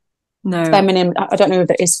 No, feminine, I don't know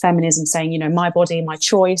if it is feminism saying, my body, my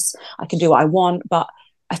choice, I can do what I want, but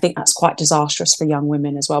I think that's quite disastrous for young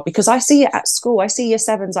women as well, because I see it at school. I see year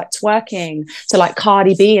sevens like twerking to like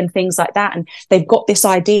Cardi B and things like that. And they've got this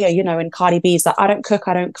idea, and Cardi B's that I don't cook,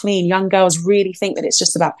 I don't clean. Young girls really think that it's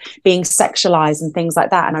just about being sexualized and things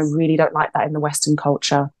like that. And I really don't like that in the Western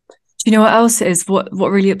culture. Do you know what else it is? What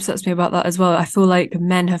really upsets me about that as well? I feel like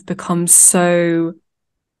men have become so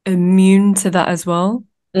immune to that as well.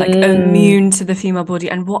 Like immune to the female body.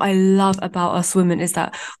 And what I love about us women is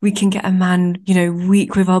that we can get a man,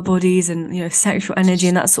 weak with our bodies and, sexual energy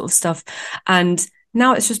and that sort of stuff. And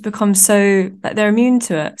now it's just become so like they're immune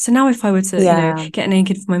to it. So now if I were to, get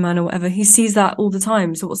naked for my man or whatever, he sees that all the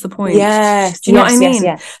time. So what's the point? Yes. Do you know what I mean?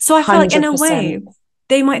 Yes. So I feel like in a way,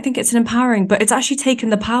 they might think it's an empowering, but it's actually taken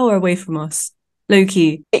the power away from us.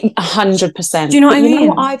 Low-key. 100%. Do you know what I mean? You know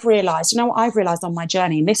what I've realized? On my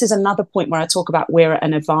journey, and this is another point where I talk about we're at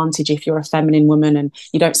an advantage if you're a feminine woman and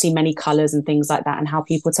you don't see many colors and things like that, and how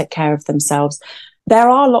people take care of themselves. There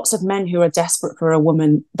are lots of men who are desperate for a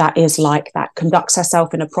woman that is like that, conducts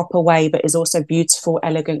herself in a proper way, but is also beautiful,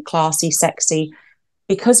 elegant, classy, sexy.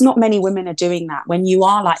 Because not many women are doing that. When you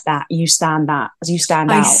are like that, you stand out.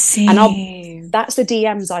 I see. And that's the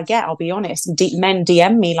DMs I get, I'll be honest. Men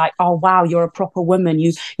DM me like, oh, wow, you're a proper woman.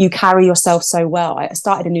 You carry yourself so well. I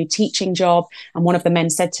started a new teaching job, and one of the men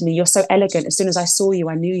said to me, you're so elegant. As soon as I saw you,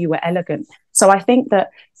 I knew you were elegant. So I think that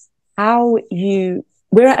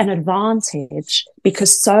we're at an advantage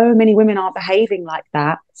because so many women aren't behaving like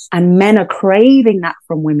that, and men are craving that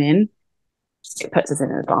from women. It puts us in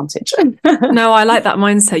an advantage. No, I like that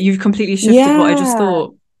mindset. You've completely shifted what I just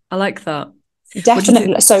thought. I like that.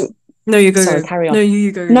 Definitely. So no, you go. Sorry, carry on. No,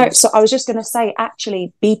 you go. No, so I was just going to say,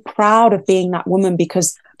 actually, be proud of being that woman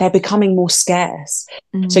because they're becoming more scarce.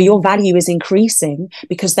 So your value is increasing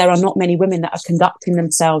because there are not many women that are conducting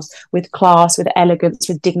themselves with class, with elegance,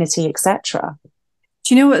 with dignity, etc.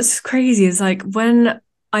 Do you know what's crazy is like when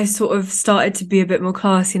I sort of started to be a bit more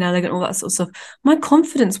classy and elegant, all that sort of stuff, my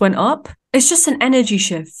confidence went up. It's just an energy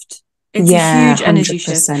shift. It's a huge energy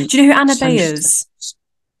shift. Do you know who Anna Bay is?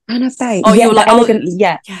 Anna Bay. Oh, you're like elegant.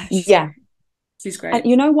 Yeah. She's great. And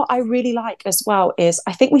you know what I really like as well is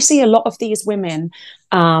I think we see a lot of these women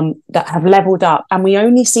that have leveled up, and we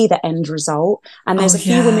only see the end result. And there's a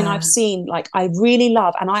few women I've seen, like I really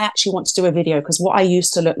love, and I actually want to do a video because what I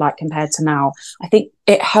used to look like compared to now, I think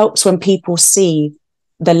it helps when people see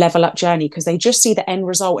the level up journey, because they just see the end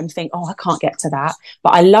result and think, oh, I can't get to that.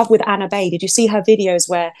 But I love with Anna Bay, did you see her videos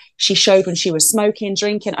where she showed when she was smoking,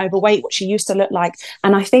 drinking, overweight, what she used to look like?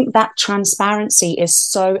 And I think that transparency is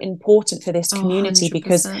so important for this community, 100%.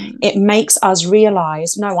 because it makes us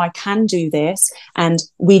realize, no, I can do this, and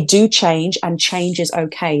we do change, and change is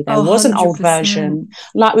okay. There was an old version,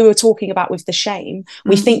 like we were talking about with the shame.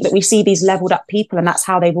 We think that we see these leveled up people and that's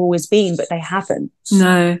how they've always been, but they haven't.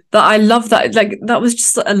 No, but I love that. Like, that was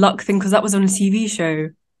just a luck thing, because that was on a TV show.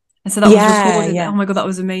 And so that was recorded. Oh my God, that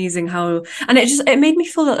was amazing. And it made me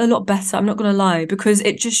feel a lot better. I'm not going to lie, because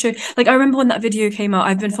it just showed, like, I remember when that video came out,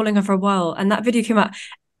 I've been following her for a while, and that video came out,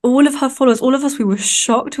 all of her followers, all of us, we were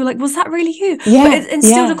shocked. We were like, was that really you? Yeah. But it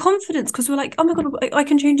instilled a confidence, because we were like, oh my God, I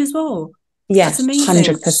can change as well. Yes, that's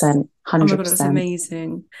amazing. 100%. Oh my God, that's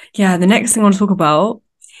amazing. Yeah, the next thing I want to talk about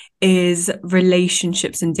is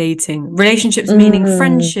relationships and dating. Relationships meaning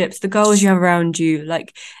friendships, the girls you have around you,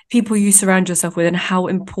 like people you surround yourself with, and how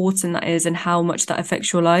important that is and how much that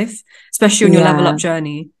affects your life, especially on your level up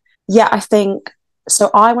journey. Yeah, I think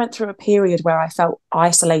so. I went through a period where I felt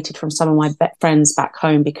isolated from some of my friends back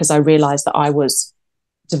home, because I realized that I was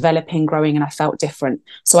developing, growing, and I felt different.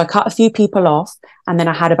 So I cut a few people off, and then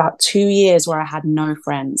I had about 2 years where I had no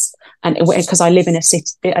friends, and because I live in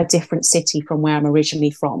a different city from where I'm originally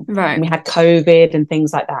from, right? And we had COVID and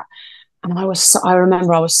things like that, and I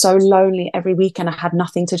remember I was so lonely every weekend. I had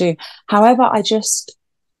nothing to do. However,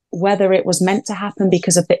 whether it was meant to happen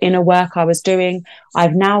because of the inner work I was doing,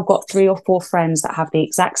 I've now got 3 or 4 friends that have the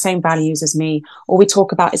exact same values as me. All we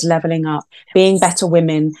talk about is leveling up, being better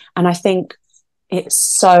women, and I think it's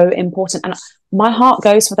so important. And my heart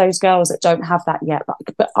goes for those girls that don't have that yet.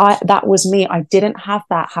 But that was me. I didn't have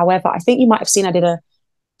that. However, I think you might have seen I did a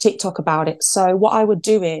TikTok about it. So what I would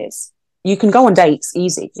do is, you can go on dates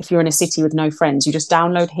easy if you're in a city with no friends. You just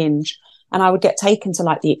download Hinge, and I would get taken to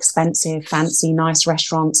like the expensive, fancy, nice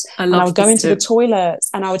restaurants. And I would go into the toilets,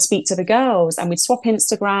 and I would speak to the girls, and we'd swap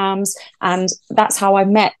Instagrams. And that's how I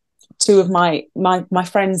met 2 of my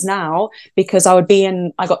friends now, because I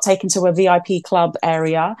got taken to a VIP club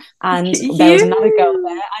area, and there was another girl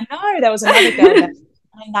there. I know, there was another girl there.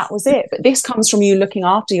 And that was it. But this comes from you looking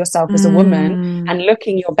after yourself as a woman, and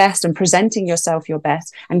looking your best, and presenting yourself your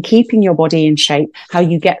best, and keeping your body in shape, how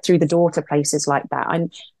you get through the door to places like that.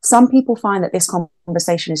 And some people find that this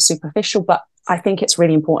conversation is superficial, but I think it's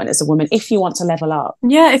really important as a woman if you want to level up.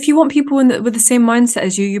 Yeah, if you want people with the same mindset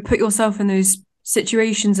as you put yourself in those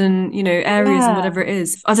situations and, areas and whatever it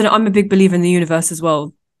is. I don't know, I'm a big believer in the universe as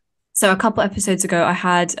well. So a couple episodes ago, I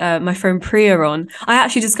had my friend Priya on. I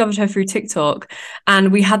actually discovered her through TikTok,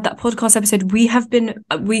 and we had that podcast episode.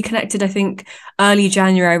 We connected, I think, early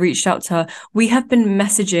January. I reached out to her. We have been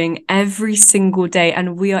messaging every single day,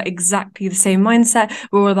 and we are exactly the same mindset.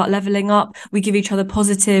 We're all about leveling up. We give each other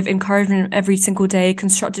positive encouragement every single day,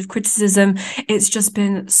 constructive criticism. It's just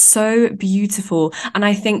been so beautiful. And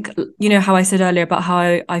I think, how I said earlier about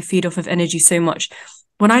how I feed off of energy so much.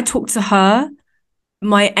 When I talk to her,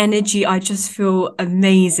 my energy, I just feel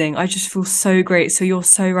amazing. I just feel so great. So you're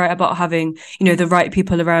so right about having, the right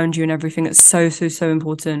people around you and everything. It's so, so, so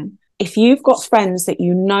important. If you've got friends that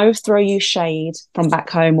throw you shade from back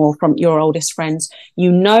home, or from your oldest friends,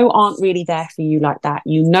 aren't really there for you like that,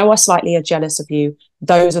 are slightly jealous of you,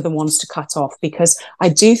 those are the ones to cut off. Because I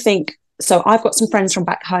do think, so I've got some friends from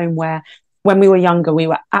back home where when we were younger, we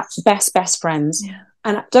were at best friends. Yeah.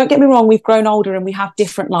 And don't get me wrong, we've grown older and we have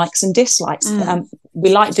different likes and dislikes. We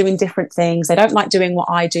like doing different things. They don't like doing what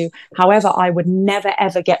I do. However, I would never,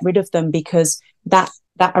 ever get rid of them, because that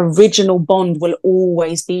original bond will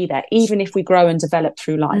always be there, even if we grow and develop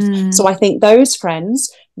through life. So I think those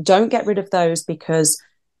friends, don't get rid of those, because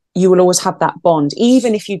you will always have that bond,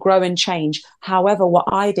 even if you grow and change. However, what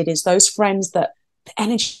I did is, those friends that the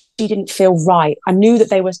energy didn't feel right, I knew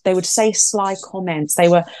that they would say sly comments. I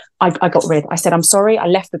got rid. I said, I'm sorry. I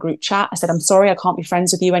left the group chat. I said, I'm sorry, I can't be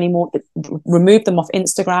friends with you anymore. Removed them off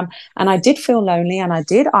Instagram. And I did feel lonely, and I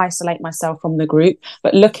did isolate myself from the group.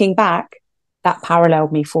 But looking back, that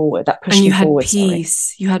paralleled me forward. That pushed me forward.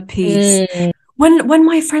 Peace. You had peace. When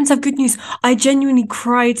my friends have good news, I genuinely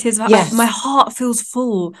cry tears. Yes. My heart feels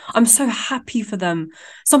full. I'm so happy for them.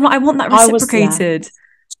 So I'm like, I want that reciprocated.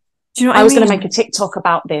 Do you know what I mean? I was going to make a TikTok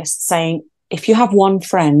about this, saying, if you have one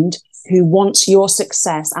friend who wants your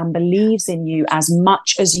success and believes in you as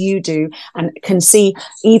much as you do, and can see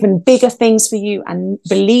even bigger things for you, and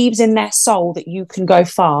believes in their soul that you can go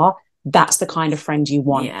far, that's the kind of friend you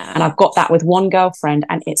want. Yeah. And I've got that with one girlfriend,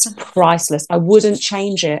 and it's priceless. I wouldn't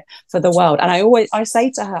change it for the world. And I say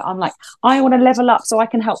to her, I'm like, I want to level up so I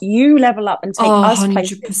can help you level up and take us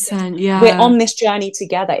places. 100%. Yeah. We're on this journey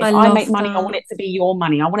together. If I make money, that. I want it to be your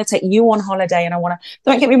money. I want to take you on holiday, and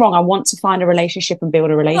don't get me wrong, I want to find a relationship and build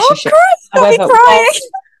a relationship. However,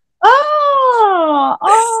 no,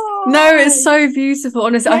 oh, it's so beautiful.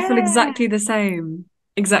 Honestly, yeah. I feel exactly the same.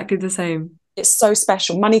 Exactly the same. It's so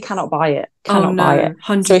special. Money cannot buy it. Buy it.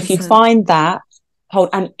 100%. So if you find that,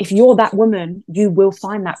 and if you're that woman, you will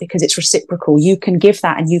find that, because it's reciprocal. You can give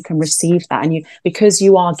that and you can receive that, and because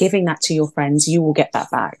you are giving that to your friends, you will get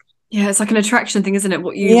that back. Yeah, it's like an attraction thing, isn't it?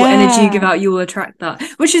 What energy you give out, you will attract that.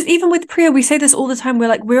 Which is, even with Priya, we say this all the time.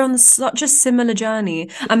 We're on such a similar journey.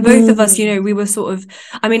 And both of us, we were sort of,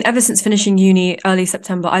 ever since finishing uni early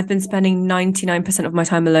September, I've been spending 99% of my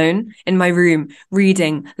time alone in my room,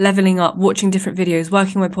 reading, leveling up, watching different videos,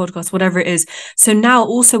 working my podcast, whatever it is. So now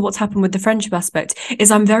also what's happened with the friendship aspect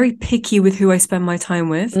is I'm very picky with who I spend my time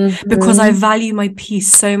with, because I value my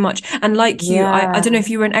peace so much. And like you, I don't know if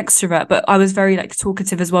you were an extrovert, but I was very like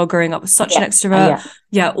talkative as well growing up, such an extrovert.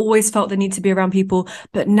 Always felt the need to be around people.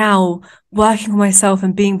 But now, working on myself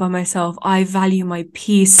and being by myself, I value my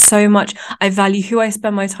peace so much. I value who I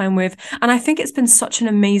spend my time with. And I think it's been such an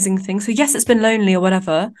amazing thing. So yes, it's been lonely or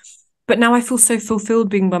whatever, but now I feel so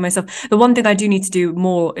fulfilled being by myself. The one thing I do need to do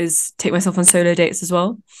more is take myself on solo dates as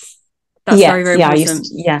well. That's very, very important.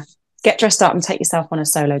 Get dressed up and take yourself on a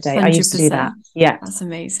solo date. 100%. I used to do that. Yeah. That's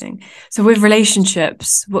amazing. So with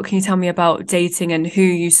relationships, what can you tell me about dating and who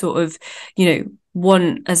you sort of,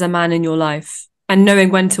 want as a man in your life? And knowing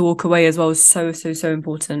when to walk away as well is so, so, so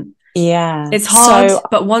important. Yeah. It's hard,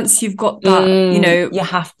 but once you've got that,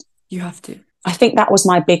 you have to. I think that was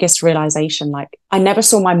my biggest realization. Like, I never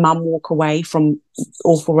saw my mum walk away from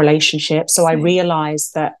awful relationships. So I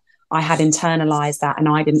realized that I had internalized that, and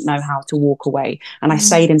I didn't know how to walk away. And I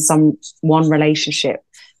stayed in one relationship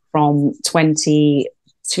from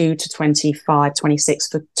 22 to 25, 26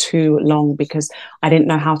 for too long, because I didn't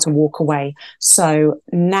know how to walk away. So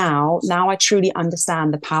now I truly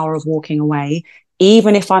understand the power of walking away.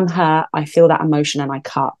 Even if I'm hurt, I feel that emotion and I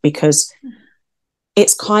cut, because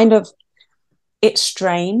it's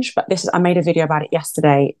strange, but I made a video about it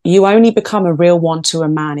yesterday. You only become a real one to a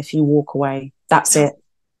man if you walk away. That's it.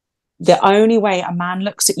 The only way a man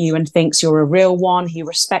looks at you and thinks you're a real one, he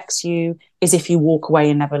respects you, is if you walk away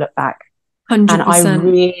and never look back. 100%. And I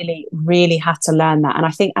really, really had to learn that. And I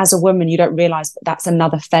think as a woman, you don't realize that that's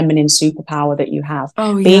another feminine superpower that you have.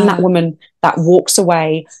 Being that woman that walks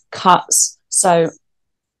away, cuts. So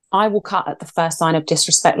I will cut at the first sign of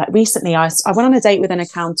disrespect. Like recently, I went on a date with an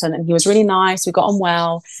accountant, and he was really nice. We got on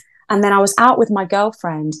well. And then I was out with my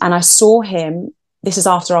girlfriend, and I saw him. This is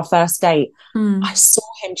after our first date. I saw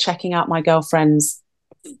him checking out my girlfriend's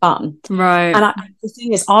bum. Right. And the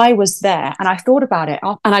thing is, I was there, and I thought about it.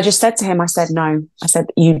 And I just said to him, I said, no. I said,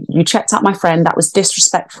 you checked out my friend. That was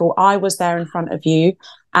disrespectful. I was there in front of you.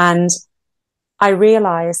 And I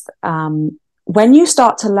realized when you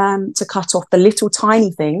start to learn to cut off the little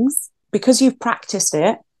tiny things, because you've practiced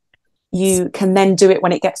it, you can then do it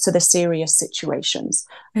when it gets to the serious situations.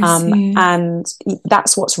 And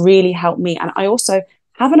that's what's really helped me. And I also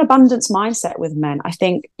have an abundance mindset with men. I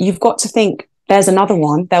think you've got to think, there's another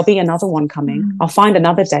one. There'll be another one coming. I'll find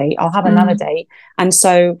another date. I'll have another date. And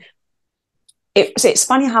so it's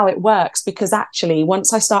funny how it works, because actually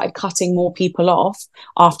once I started cutting more people off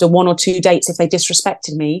after one or two dates, if they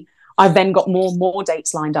disrespected me, I've then got more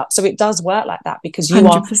dates lined up. So it does work like that, because you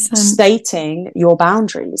 100%. Are stating your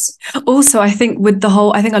boundaries. Also, I think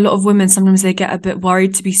a lot of women, sometimes they get a bit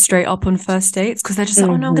worried to be straight up on first dates, because they're just like,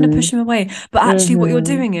 oh no, I'm going to push him away. But actually what you're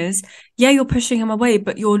doing is, you're pushing him away,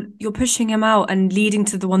 but you're pushing him out and leading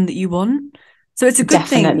to the one that you want. So it's a good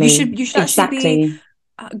thing. You should actually be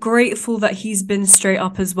grateful that he's been straight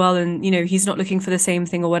up as well, and he's not looking for the same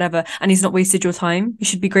thing or whatever, and he's not wasted your time. You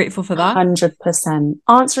should be grateful for that. 100%.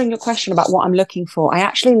 Answering your question about what I'm looking for, I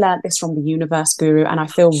actually learned this from the universe guru, and I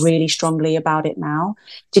feel really strongly about it now.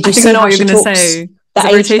 Did you see I know how what you're going to say? The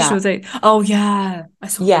rotational date. Oh yeah, I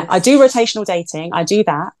saw this. I do rotational dating. I do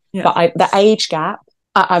that, but the age gap,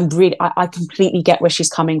 I completely get where she's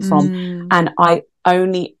coming from, and I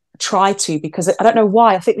only try to, because I don't know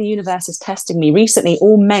why, I think the universe is testing me. Recently,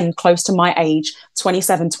 all men close to my age,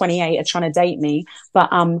 27, 28, are trying to date me, but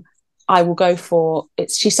I will go for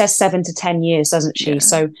it. She says 7 to 10 years, doesn't she?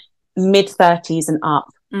 So mid-30s and up.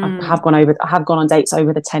 I have gone on dates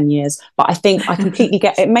over the 10 years, but I think I completely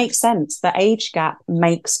get it. Makes sense. The age gap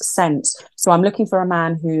makes sense. So I'm looking for a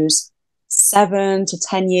man who's 7 to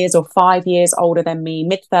 10 years or 5 years older than me,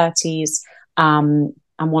 mid-30s,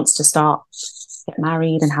 and wants to get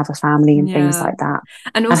married and have a family and things like that,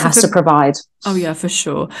 and also has to provide. Oh yeah, for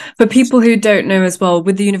sure. For people who don't know as well,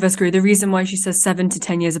 with the universe guru, the reason why she says 7 to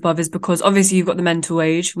 10 years above is because obviously you've got the mental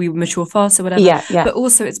age, we mature faster, whatever. Yeah. But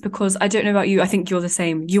also it's because, I don't know about you, I think you're the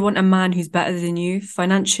same. You want a man who's better than you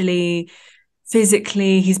financially,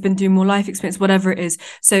 physically, he's been through more life experience, whatever it is.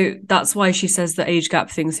 So that's why she says the age gap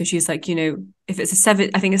thing. So she's like, if it's I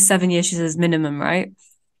think it's 7 years, she says minimum, right?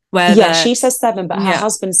 She says 7, but her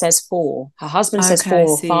husband says 4. Her husband says 4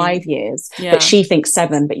 or 5 years, but she thinks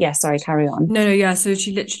 7. But sorry, carry on. No, so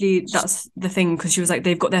she literally, that's the thing, because she was like,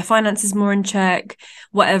 they've got their finances more in check,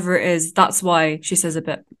 whatever it is. That's why she says a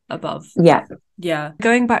bit above. Yeah.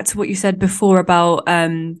 Going back to what you said before about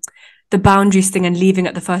the boundaries thing and leaving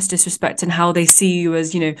at the first disrespect and how they see you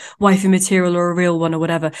as, wifey material or a real one or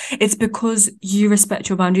whatever. It's because you respect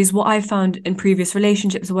your boundaries. What I've found in previous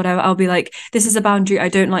relationships or whatever, I'll be like, this is a boundary. I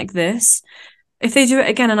don't like this. If they do it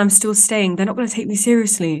again and I'm still staying, they're not going to take me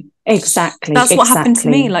seriously. Exactly. That's what happened to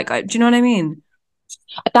me. Like, do you know what I mean?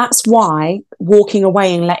 That's why walking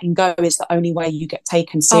away and letting go is the only way you get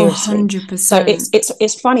taken seriously. 100%. So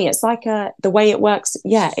it's funny. It's like the way it works.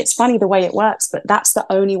 Yeah, it's funny the way it works, but that's the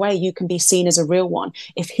only way you can be seen as a real one.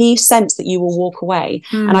 If he sensed that you will walk away,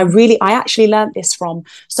 and I actually learned this from.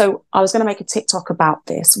 So I was going to make a TikTok about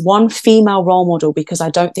this. One female role model, because I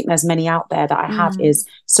don't think there's many out there that I have, is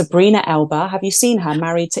Sabrina Elba. Have you seen her?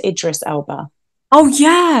 Married to Idris Elba. Oh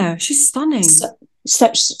yeah, she's stunning.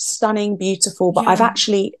 Such stunning, beautiful. But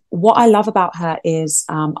what I love about her is,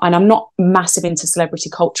 and I'm not massive into celebrity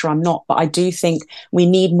culture, I'm not, but I do think we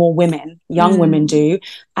need more women, young women do,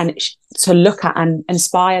 and to look at and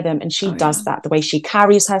inspire them. And she does that, the way she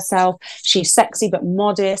carries herself. She's sexy but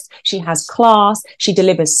modest. She has class. She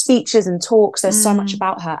delivers speeches and talks. There's so much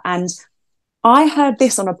about her. And I heard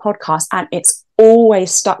this on a podcast and it's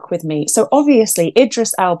always stuck with me. So obviously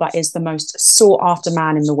Idris Elba is the most sought after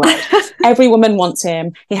man in the world. Every woman wants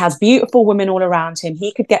him. He has beautiful women all around him.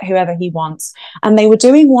 He could get whoever he wants. And they were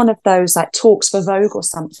doing one of those like talks for Vogue or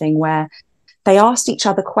something where they asked each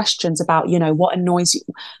other questions about, what annoys you,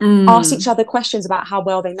 asked each other questions about how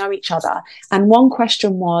well they know each other. And one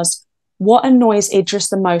question was, what annoys Idris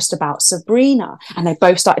the most about Sabrina? And they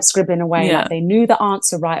both started scribbling away, like they knew the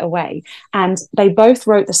answer right away. And they both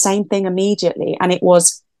wrote the same thing immediately. And it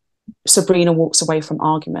was, Sabrina walks away from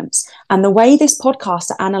arguments. And the way this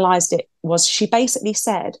podcaster analysed it was, she basically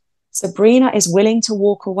said, Sabrina is willing to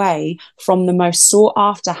walk away from the most sought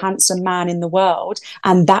after, handsome man in the world.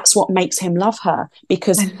 And that's what makes him love her,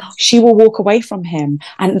 because she will walk away from him.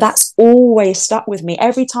 And that's always stuck with me.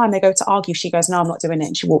 Every time they go to argue, she goes, no, I'm not doing it.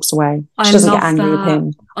 And she walks away. She doesn't get angry with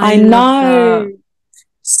him. I know. That.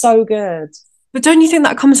 So good. But don't you think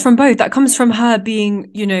that comes from both? That comes from her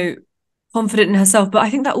being, confident in herself. But I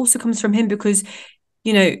think that also comes from him because,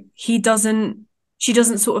 she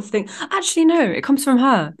doesn't sort of think, actually, no, it comes from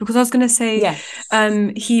her. Because I was going to say,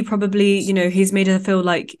 he probably, he's made her feel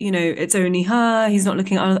like, it's only her. He's not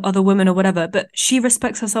looking at other women or whatever. But she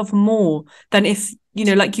respects herself more than if,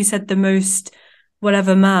 like you said, the most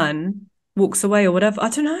whatever man walks away or whatever. I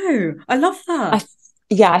don't know. I love that.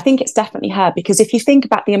 I think it's definitely her, because if you think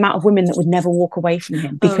about the amount of women that would never walk away from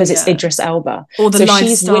him because it's Idris Elba. Or the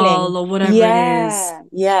lifestyle or whatever it is.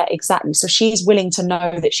 Yeah, exactly. So she's willing to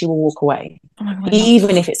know that she will walk away,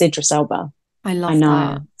 even if it's Idris Elba. I know.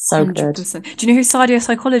 That. So 100%. Good. Do you know who Sadia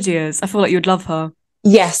Psychology is? I feel like you'd love her.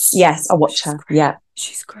 Yes, I'll watch her. Great. Yeah.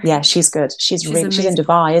 She's great. Yeah, she's good. She's in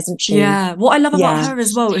Dubai, isn't she? Yeah. What I love about her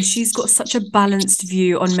as well is she's got such a balanced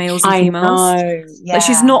view on males and females. I know. Yeah. Like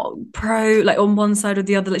she's not on one side or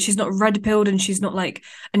the other. Like she's not red pilled and she's not like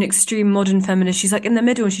an extreme modern feminist. She's like in the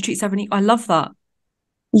middle and she treats everyone. I love that.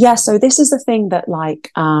 Yeah. So this is the thing that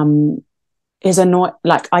is annoying.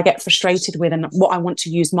 Like I get frustrated with, and what I want to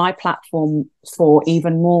use my platform for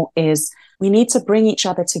even more is, we need to bring each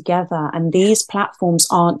other together. And these platforms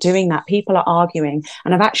aren't doing that. People are arguing.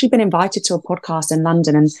 And I've actually been invited to a podcast in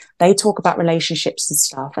London and they talk about relationships and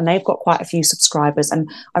stuff. And they've got quite a few subscribers. And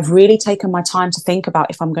I've really taken my time to think about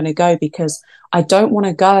if I'm going to go, because I don't want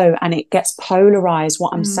to go and it gets polarized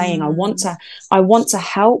what I'm saying. I want to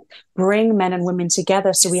help bring men and women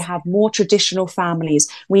together so we have more traditional families.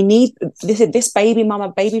 We need this baby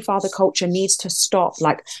mama, baby father culture needs to stop.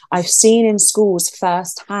 Like I've seen in schools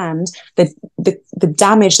firsthand the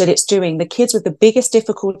damage that it's doing. The kids with the biggest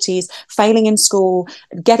difficulties, failing in school,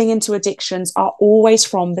 getting into addictions, are always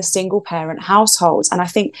from the single parent households. And I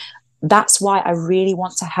think that's why I really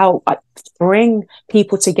want to help, like, bring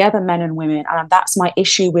people together, men and women. And that's my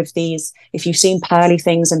issue with these, if you've seen Pearly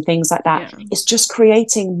Things and things like that, it's just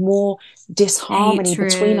creating more disharmony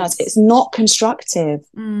between us. It's not constructive.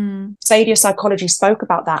 Sadia Psychology spoke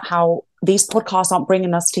about that, how these podcasts aren't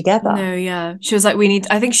bringing us together. No, yeah. She was like,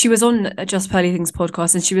 I think she was on Just Pearly Things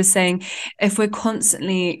podcast, and she was saying, if we're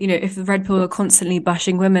constantly, if the red pill are constantly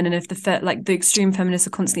bashing women, and if the extreme feminists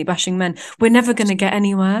are constantly bashing men, we're never going to get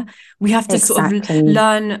anywhere. We have to sort of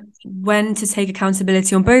learn when to take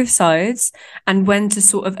accountability on both sides and when to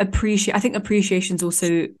sort of appreciate. I think appreciation's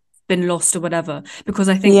also been lost or whatever, because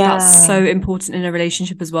I think that's so important in a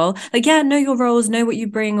relationship as well. Like, know your roles, know what you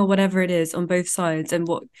bring or whatever it is on both sides, and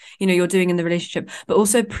what you're doing in the relationship, but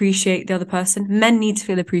also appreciate the other person. Men need to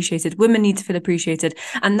feel appreciated, women need to feel appreciated,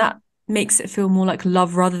 and that makes it feel more like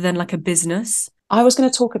love rather than like a business. I was going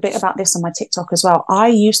to talk a bit about this on my TikTok as well. I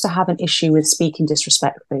used to have an issue with speaking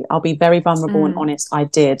disrespectfully. I'll be very vulnerable and honest. I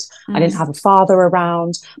did. I didn't have a father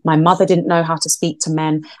around. My mother didn't know how to speak to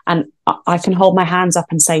men. And I can hold my hands up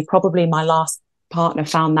and say probably my last partner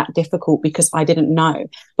found that difficult because I didn't know.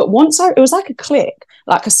 But it was like a click,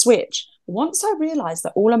 like a switch. Once I realized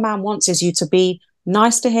that all a man wants is you to be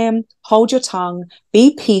nice to him, hold your tongue,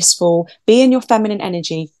 be peaceful, be in your feminine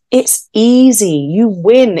energy, it's easy. You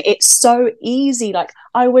win. It's so easy. Like,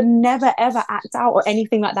 I would never, ever act out or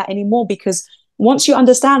anything like that anymore, because once you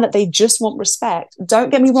understand that they just want respect, don't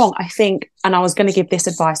get me wrong, I think, and I was going to give this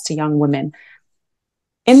advice to young women,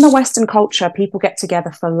 in the Western culture, people get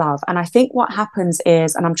together for love. And I think what happens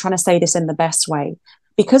is, and I'm trying to say this in the best way,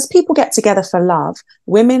 because people get together for love,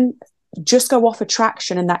 women just go off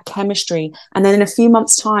attraction and that chemistry. And then in a few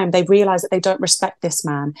months' time, they realize that they don't respect this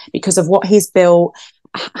man because of what he's built.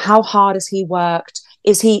 How hard has he worked?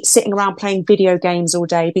 Is he sitting around playing video games all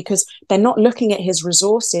day? Because they're not looking at his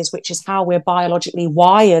resources, which is how we're biologically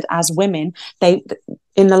wired as women.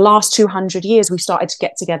 In the last 200 years, we started to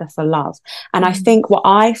get together for love. And I think what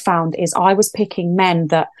I found is I was picking men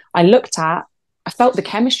that I looked at, I felt the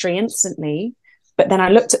chemistry instantly, but then I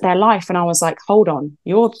looked at their life and I was like, hold on,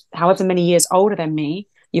 you're however many years older than me.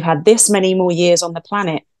 You've had this many more years on the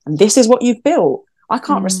planet, and this is what you've built. I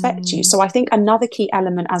can't respect you. So I think another key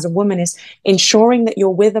element as a woman is ensuring that you're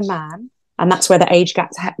with a man, and that's where the age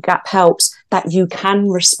gap helps, that you can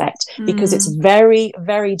respect, because it's very,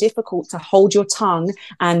 very difficult to hold your tongue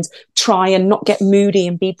and try and not get moody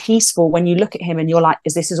and be peaceful when you look at him and you're like,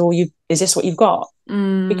 is this what you've got?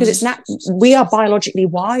 Because we are biologically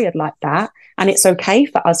wired like that, and it's okay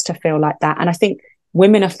for us to feel like that. And I think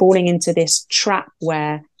women are falling into this trap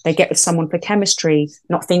where they get with someone for chemistry,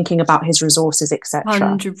 not thinking about his resources, etc.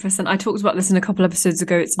 100%. I talked about this in a couple episodes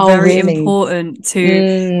ago. It's very important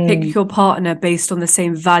to pick your partner based on the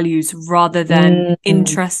same values rather than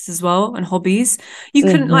interests as well, and hobbies. You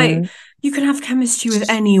can you can have chemistry with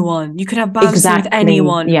anyone. You can have banter with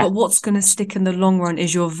anyone. Yeah. But what's going to stick in the long run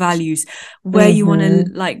is your values, where you want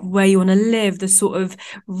to where you want to live, the sort of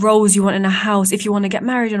roles you want in a house, if you want to get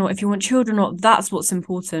married or not, if you want children or not. That's what's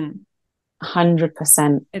important.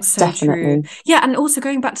 100%. It's so definitely true. Yeah, and also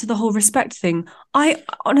going back to the whole respect thing, I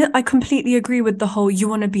completely agree with the whole, you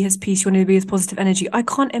want to be his peace, you want to be his positive energy. I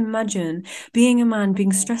can't imagine being a man,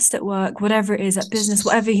 being stressed at work, whatever it is, at business,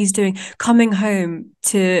 whatever he's doing, coming home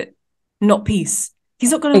to not peace. He's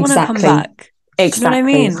not going to want to come back. Exactly. You know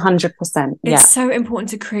what I mean? 100%. Yeah. It's so important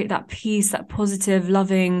to create that peace, that positive,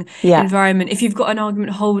 loving environment. If you've got an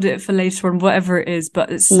argument, hold it for later on, whatever it is.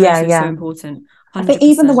 But it's so important. 100%. I think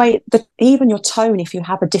even the way that, even your tone, if you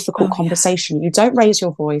have a difficult conversation, you don't raise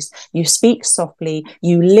your voice, you speak softly,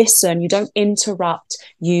 you listen, you don't interrupt,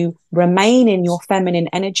 you remain in your feminine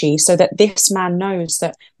energy, so that this man knows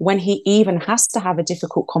that when he even has to have a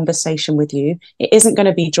difficult conversation with you, it isn't going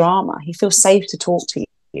to be drama. He feels safe to talk to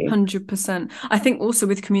you. 100%. I think also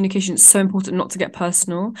with communication, it's so important not to get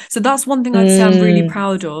personal. So that's one thing I'd say I'm really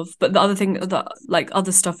proud of. But the other thing, that like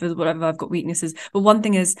other stuff is whatever, I've got weaknesses. But one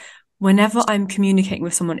thing is, whenever I'm communicating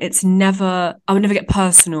with someone, I would never get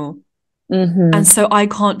personal. And so I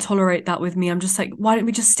can't tolerate that with me. I'm just like, why don't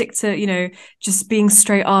we just stick to, just being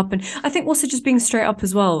straight up? And I think also just being straight up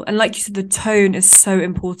as well. And like you said, the tone is so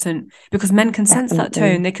important, because men can sense that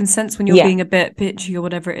tone. They can sense when you're being a bit bitchy or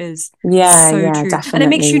whatever it is. Yeah, so true. Definitely. And it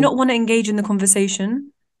makes you not want to engage in the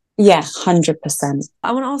conversation. Yeah, 100%.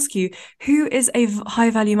 I want to ask you, who is a high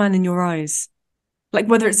value man in your eyes? Like,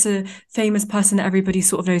 whether it's a famous person that everybody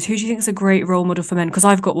sort of knows, who do you think is a great role model for men? Because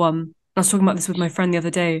I've got one. I was talking about this with my friend the other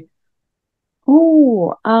day.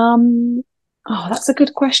 Oh, that's a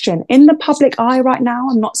good question. In the public eye right now,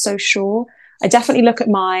 I'm not so sure. I definitely look at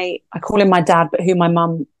I call him my dad, but who my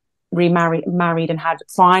mum married and had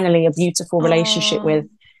finally a beautiful relationship with.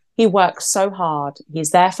 He works so hard.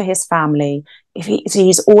 He's there for his family.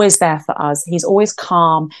 He's always there for us. He's always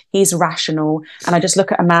calm. He's rational. And I just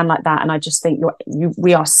look at a man like that and I just think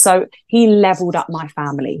he leveled up my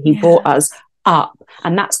family. He brought us up.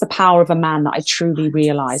 And that's the power of a man that I truly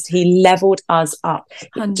realized. He leveled us up.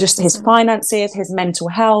 100%. Just his finances, his mental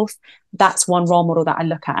health. That's one role model that I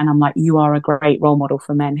look at and I'm like, you are a great role model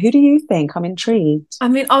for men. Who do you think? I'm intrigued. I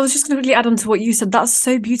mean, I was just going to really add on to what you said. That's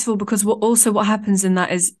so beautiful, because what happens in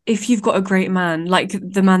that is, if you've got a great man, like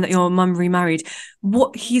the man that your mum remarried,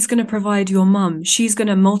 what he's going to provide your mum, she's going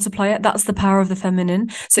to multiply it. That's the power of the feminine.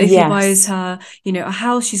 So if he buys her, a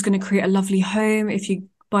house, she's going to create a lovely home. If you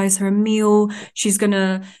buys her a meal,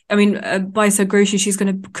 buys her groceries, she's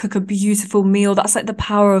going to cook a beautiful meal. That's like the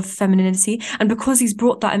power of femininity. And because he's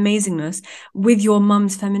brought that amazingness with your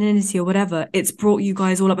mum's femininity or whatever, it's brought you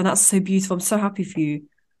guys all up, and that's so beautiful. I'm so happy for you.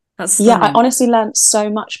 That's stunning. I honestly learned so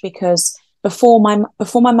much, because before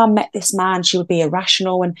my mum met this man, she would be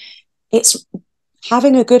irrational, and it's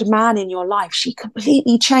having a good man in your life, she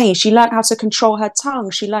completely changed. She learned how to control her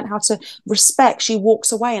tongue. She learned how to respect. She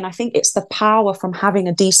walks away. And I think it's the power from having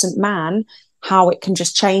a decent man, how it can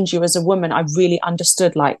just change you as a woman. I really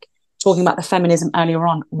understood, like talking about the feminism earlier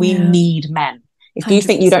on, we need men. If 100%. You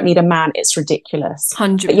think you don't need a man, it's ridiculous.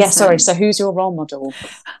 100%. But sorry. So who's your role model?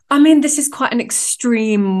 I mean, this is quite an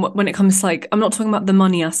extreme when it comes to, like, I'm not talking about the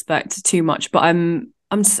money aspect too much, but I'm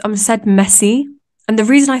said Messi. And the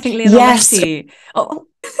reason I think Lionel Messi...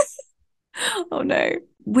 Oh no.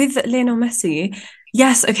 With Lionel Messi,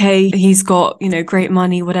 yes, okay, he's got, great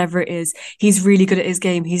money, whatever it is. He's really good at his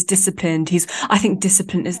game. He's disciplined. I think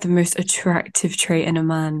discipline is the most attractive trait in a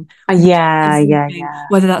man. Yeah.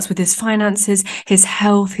 Whether that's with his finances, his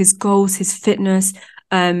health, his goals, his fitness,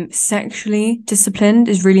 sexually disciplined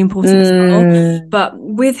is really important as well. But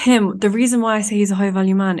with him, the reason why I say he's a high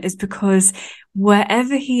value man is because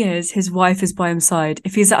wherever he is, his wife is by his side.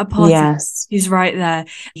 If he's at a party, he's right there.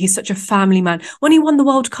 He's such a family man. When he won the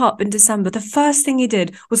World Cup in December, the first thing he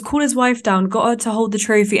did was call his wife down, got her to hold the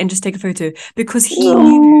trophy and just take a photo, because he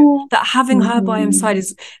knew that having her by his side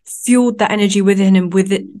is fueled that energy within him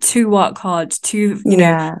with it to work hard, to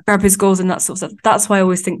grab his goals and that sort of stuff. That's why I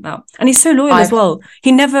always think that. And he's so loyal as well.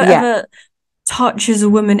 He never ever touches a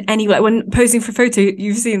woman anyway. Like when posing for photo,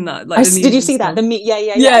 you've seen that. Like, did you see that?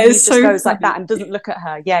 Yeah. It just so goes funny. Like that and doesn't look at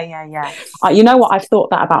her. Yeah. You know what? I've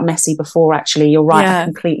thought that about Messi before. Actually, you're right. I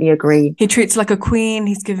completely agree. He treats her like a queen.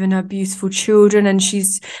 He's given her beautiful children, and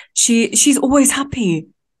she's always happy.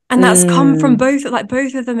 And that's come from both. Like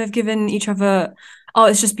both of them have given each other. Oh,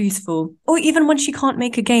 it's just beautiful. Or even when she can't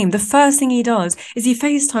make a game, the first thing he does is he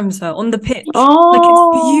FaceTimes her on the pitch. Like,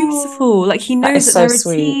 it's beautiful. Like, he knows that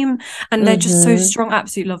they're a team and they're just so strong.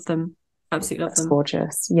 Absolutely love them. That's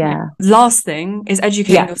gorgeous. Yeah. Last thing is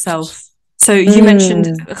educating yourself. So you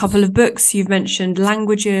mentioned a couple of books, you've mentioned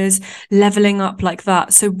languages, leveling up like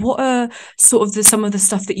that. So what are sort of some of the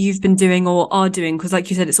stuff that you've been doing or are doing? Because like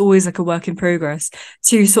you said, it's always like a work in progress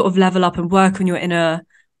to sort of level up and work on your inner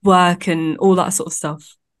work and all that sort of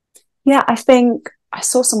stuff. Yeah, I think I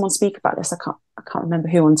saw someone speak about this. I can't remember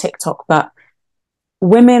who on TikTok, but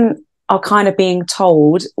women are kind of being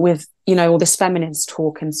told with, all this feminist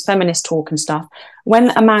talk and stuff. When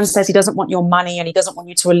a man says he doesn't want your money and he doesn't want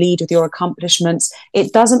you to lead with your accomplishments,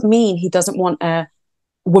 it doesn't mean he doesn't want a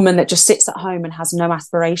woman that just sits at home and has no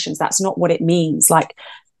aspirations. That's not what it means. Like,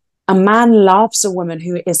 a man loves a woman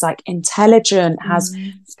who is like intelligent,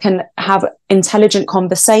 can have intelligent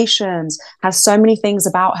conversations, has so many things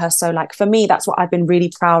about her. So like for me, that's what I've been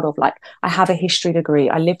really proud of. Like, I have a history degree.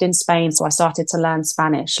 I lived in Spain, so I started to learn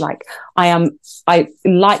Spanish. Like, I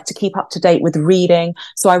like to keep up to date with reading.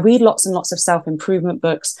 So I read lots and lots of self-improvement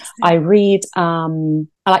books. I like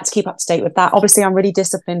to keep up to date with that. Obviously, I'm really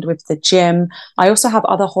disciplined with the gym. I also have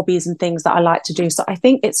other hobbies and things that I like to do. So I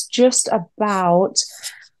think it's just about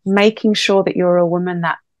making sure that you're a woman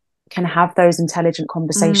that can have those intelligent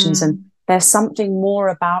conversations and there's something more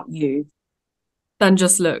about you than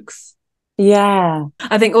just looks. Yeah.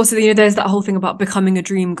 I think also, there's that whole thing about becoming a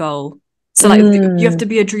dream girl. So like you have to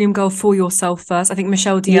be a dream girl for yourself first. I think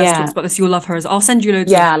Michelle Diaz talks about this. You'll love her. I'll send you loads.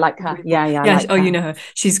 Yeah, I like her. Yeah. Like her. You know her.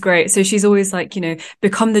 She's great. So she's always like,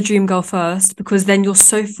 become the dream girl first, because then you're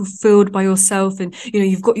so fulfilled by yourself, and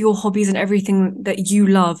you've got your hobbies and everything that you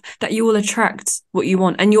love, that you will attract what you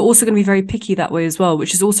want, and you're also going to be very picky that way as well,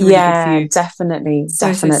 which is also really good for you. Definitely. So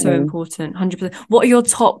important. 100%. What are your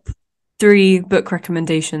top 3 book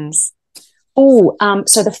recommendations? So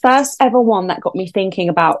the first ever one that got me thinking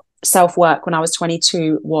about self-work when I was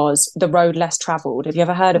 22 was The Road Less Traveled. Have you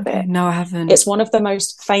ever heard of it? No, I haven't. It's one of the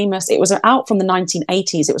most famous, it was out from the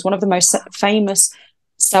 1980s. It was one of the most famous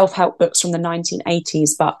self-help books from the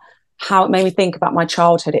 1980s, but how it made me think about my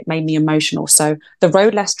childhood, it made me emotional. So The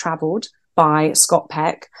Road Less Traveled by Scott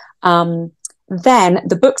Peck. Then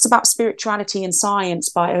the books about spirituality and science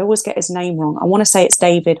by, I always get his name wrong, I want to say it's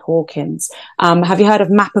David Hawkins. Have you heard of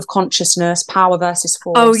Map of Consciousness, Power versus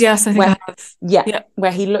Force? Oh yes, I think I have. Yeah,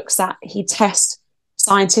 where he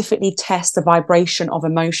scientifically tests the vibration of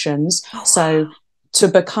emotions. Oh, so wow. To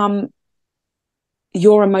become,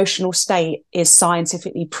 your emotional state is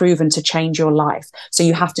scientifically proven to change your life. So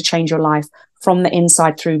you have to change your life from the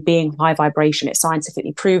inside through being high vibration. It's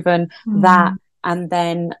scientifically proven that. And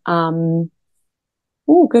then,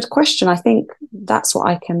 good question. I think that's what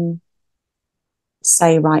I can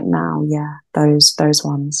say right now. Yeah, those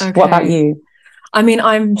ones. Okay. What about you? I mean,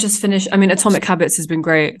 I'm just finished. I mean, Atomic Habits has been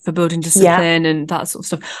great for building discipline and that sort of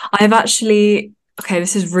stuff. I've actually,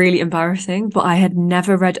 this is really embarrassing, but I had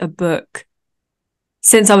never read a book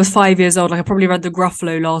since I was 5 years old. Like, I probably read the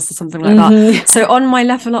Gruffalo last or something like that. So on my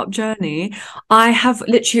level up journey, I have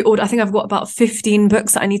literally ordered, I think I've got about 15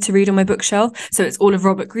 books that I need to read on my bookshelf. So it's all of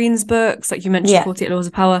Robert Greene's books, like you mentioned, 48 Laws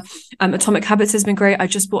of Power. Atomic Habits has been great. I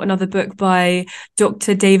just bought another book by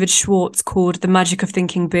Dr. David Schwartz called The Magic of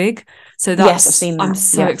Thinking Big. So that's, I've seen that. I'm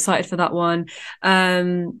so excited for that one.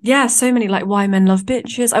 So many, like Why Men Love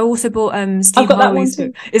Bitches. I also bought Steve Harvey's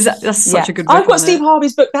book. That's such a good book. I've got Steve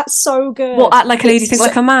Harvey's book. That's so good. Well, Act Like a Lady, Think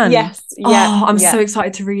Like a Man. Yes. Yeah. I'm so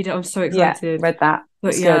excited to read it. I'm so excited. Yeah, read that.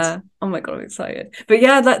 But good. Oh my God, I'm excited. But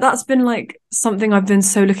yeah, that's been like something I've been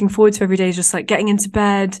so looking forward to every day, just like getting into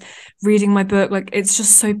bed, reading my book. Like, it's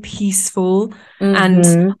just so peaceful.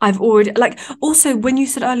 And I've already, like, also when you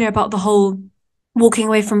said earlier about the whole walking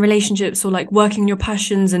away from relationships or like working on your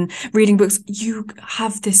passions and reading books, you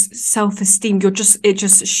have this self-esteem. It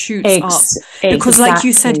just shoots up because like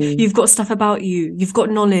you said, you've got stuff about you, you've got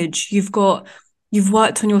knowledge, you've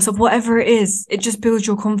worked on yourself, whatever it is, it just builds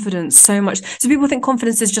your confidence so much. So people think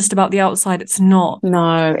confidence is just about the outside. It's not.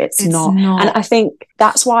 No, it's not. And I think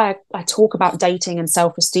that's why I talk about dating and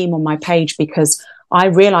self-esteem on my page, because I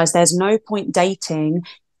realize there's no point dating.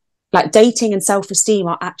 Like, dating and self-esteem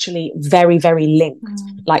are actually very, very linked.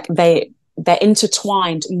 Like, they're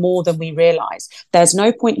intertwined more than we realize. There's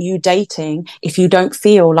no point you dating if you don't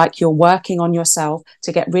feel like you're working on yourself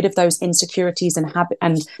to get rid of those insecurities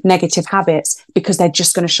and negative habits, because they're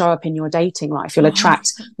just going to show up in your dating life. You'll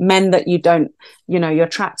attract men that you don't, you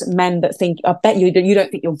attract men that think, I bet you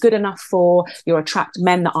don't think you're good enough for. You'll attract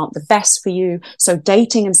men that aren't the best for you. So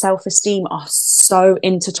dating and self-esteem are so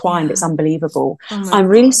intertwined. It's unbelievable. I'm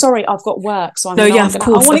really sorry. I've got work. So I want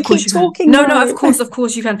to keep talking. No, of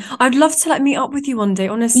course you can. I'd love to meet up with you one day,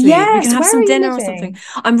 honestly. Yes, we can have some dinner or something.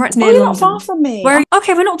 I'm right near You're London. Not far from me.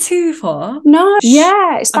 Okay, we're not too far. No,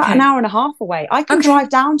 it's about an hour and a half away. I can drive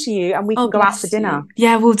down to you and we can go out for dinner.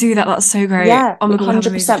 Yeah, we'll do that. That's so great. Yeah,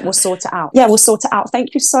 100%. We'll sort it out. Yeah, we'll sort it out.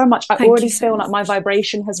 Thank you so much. I already feel like my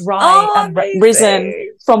vibration has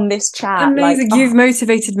risen from this chat. Amazing. Like, you've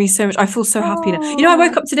motivated me so much. I feel so happy now. I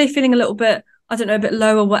woke up today feeling a little bit, I don't know, a bit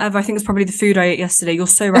low or whatever. I think it's probably the food I ate yesterday. You're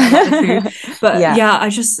so right about the food. But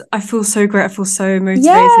I feel so great. I feel so motivated.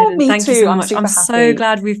 Yeah, me thank too. you so much. I'm happy. So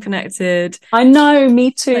glad we've connected. I know, me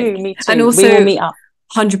too. Me too. And also, we will meet up.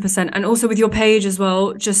 100%. And also with your page as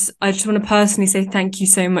well, I just want to personally say thank you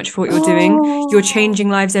so much for what you're doing. You're changing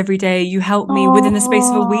lives every day. You helped me within the space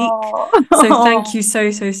of a week. So thank you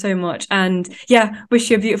so much. And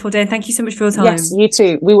wish you a beautiful day. And thank you so much for your time. Yes, you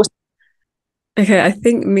too. We will. Okay, I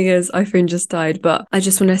think Mia's iPhone just died, but I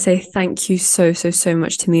just want to say thank you so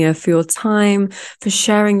much to Mia for your time, for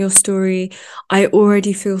sharing your story. I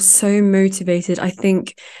already feel so motivated. I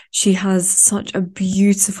think she has such a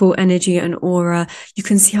beautiful energy and aura. You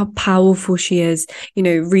can see how powerful she is,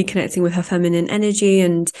 reconnecting with her feminine energy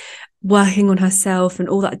and working on herself and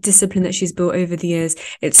all that discipline that she's built over the years.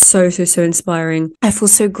 It's so inspiring. I feel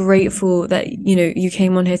so grateful that you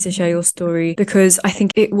came on here to share your story, because I think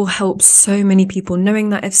it will help so many people, knowing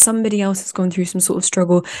that if somebody else has gone through some sort of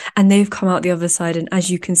struggle and they've come out the other side, and as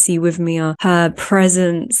you can see with Mia, her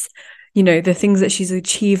presence, the things that she's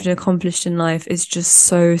achieved and accomplished in life is just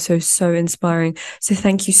so inspiring. So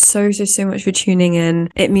thank you so much for tuning in.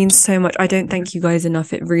 It means so much. I don't thank you guys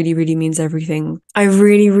enough. It really means everything. I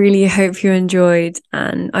really hope you enjoyed,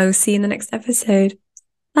 and I will see you in the next episode.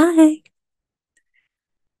 Bye.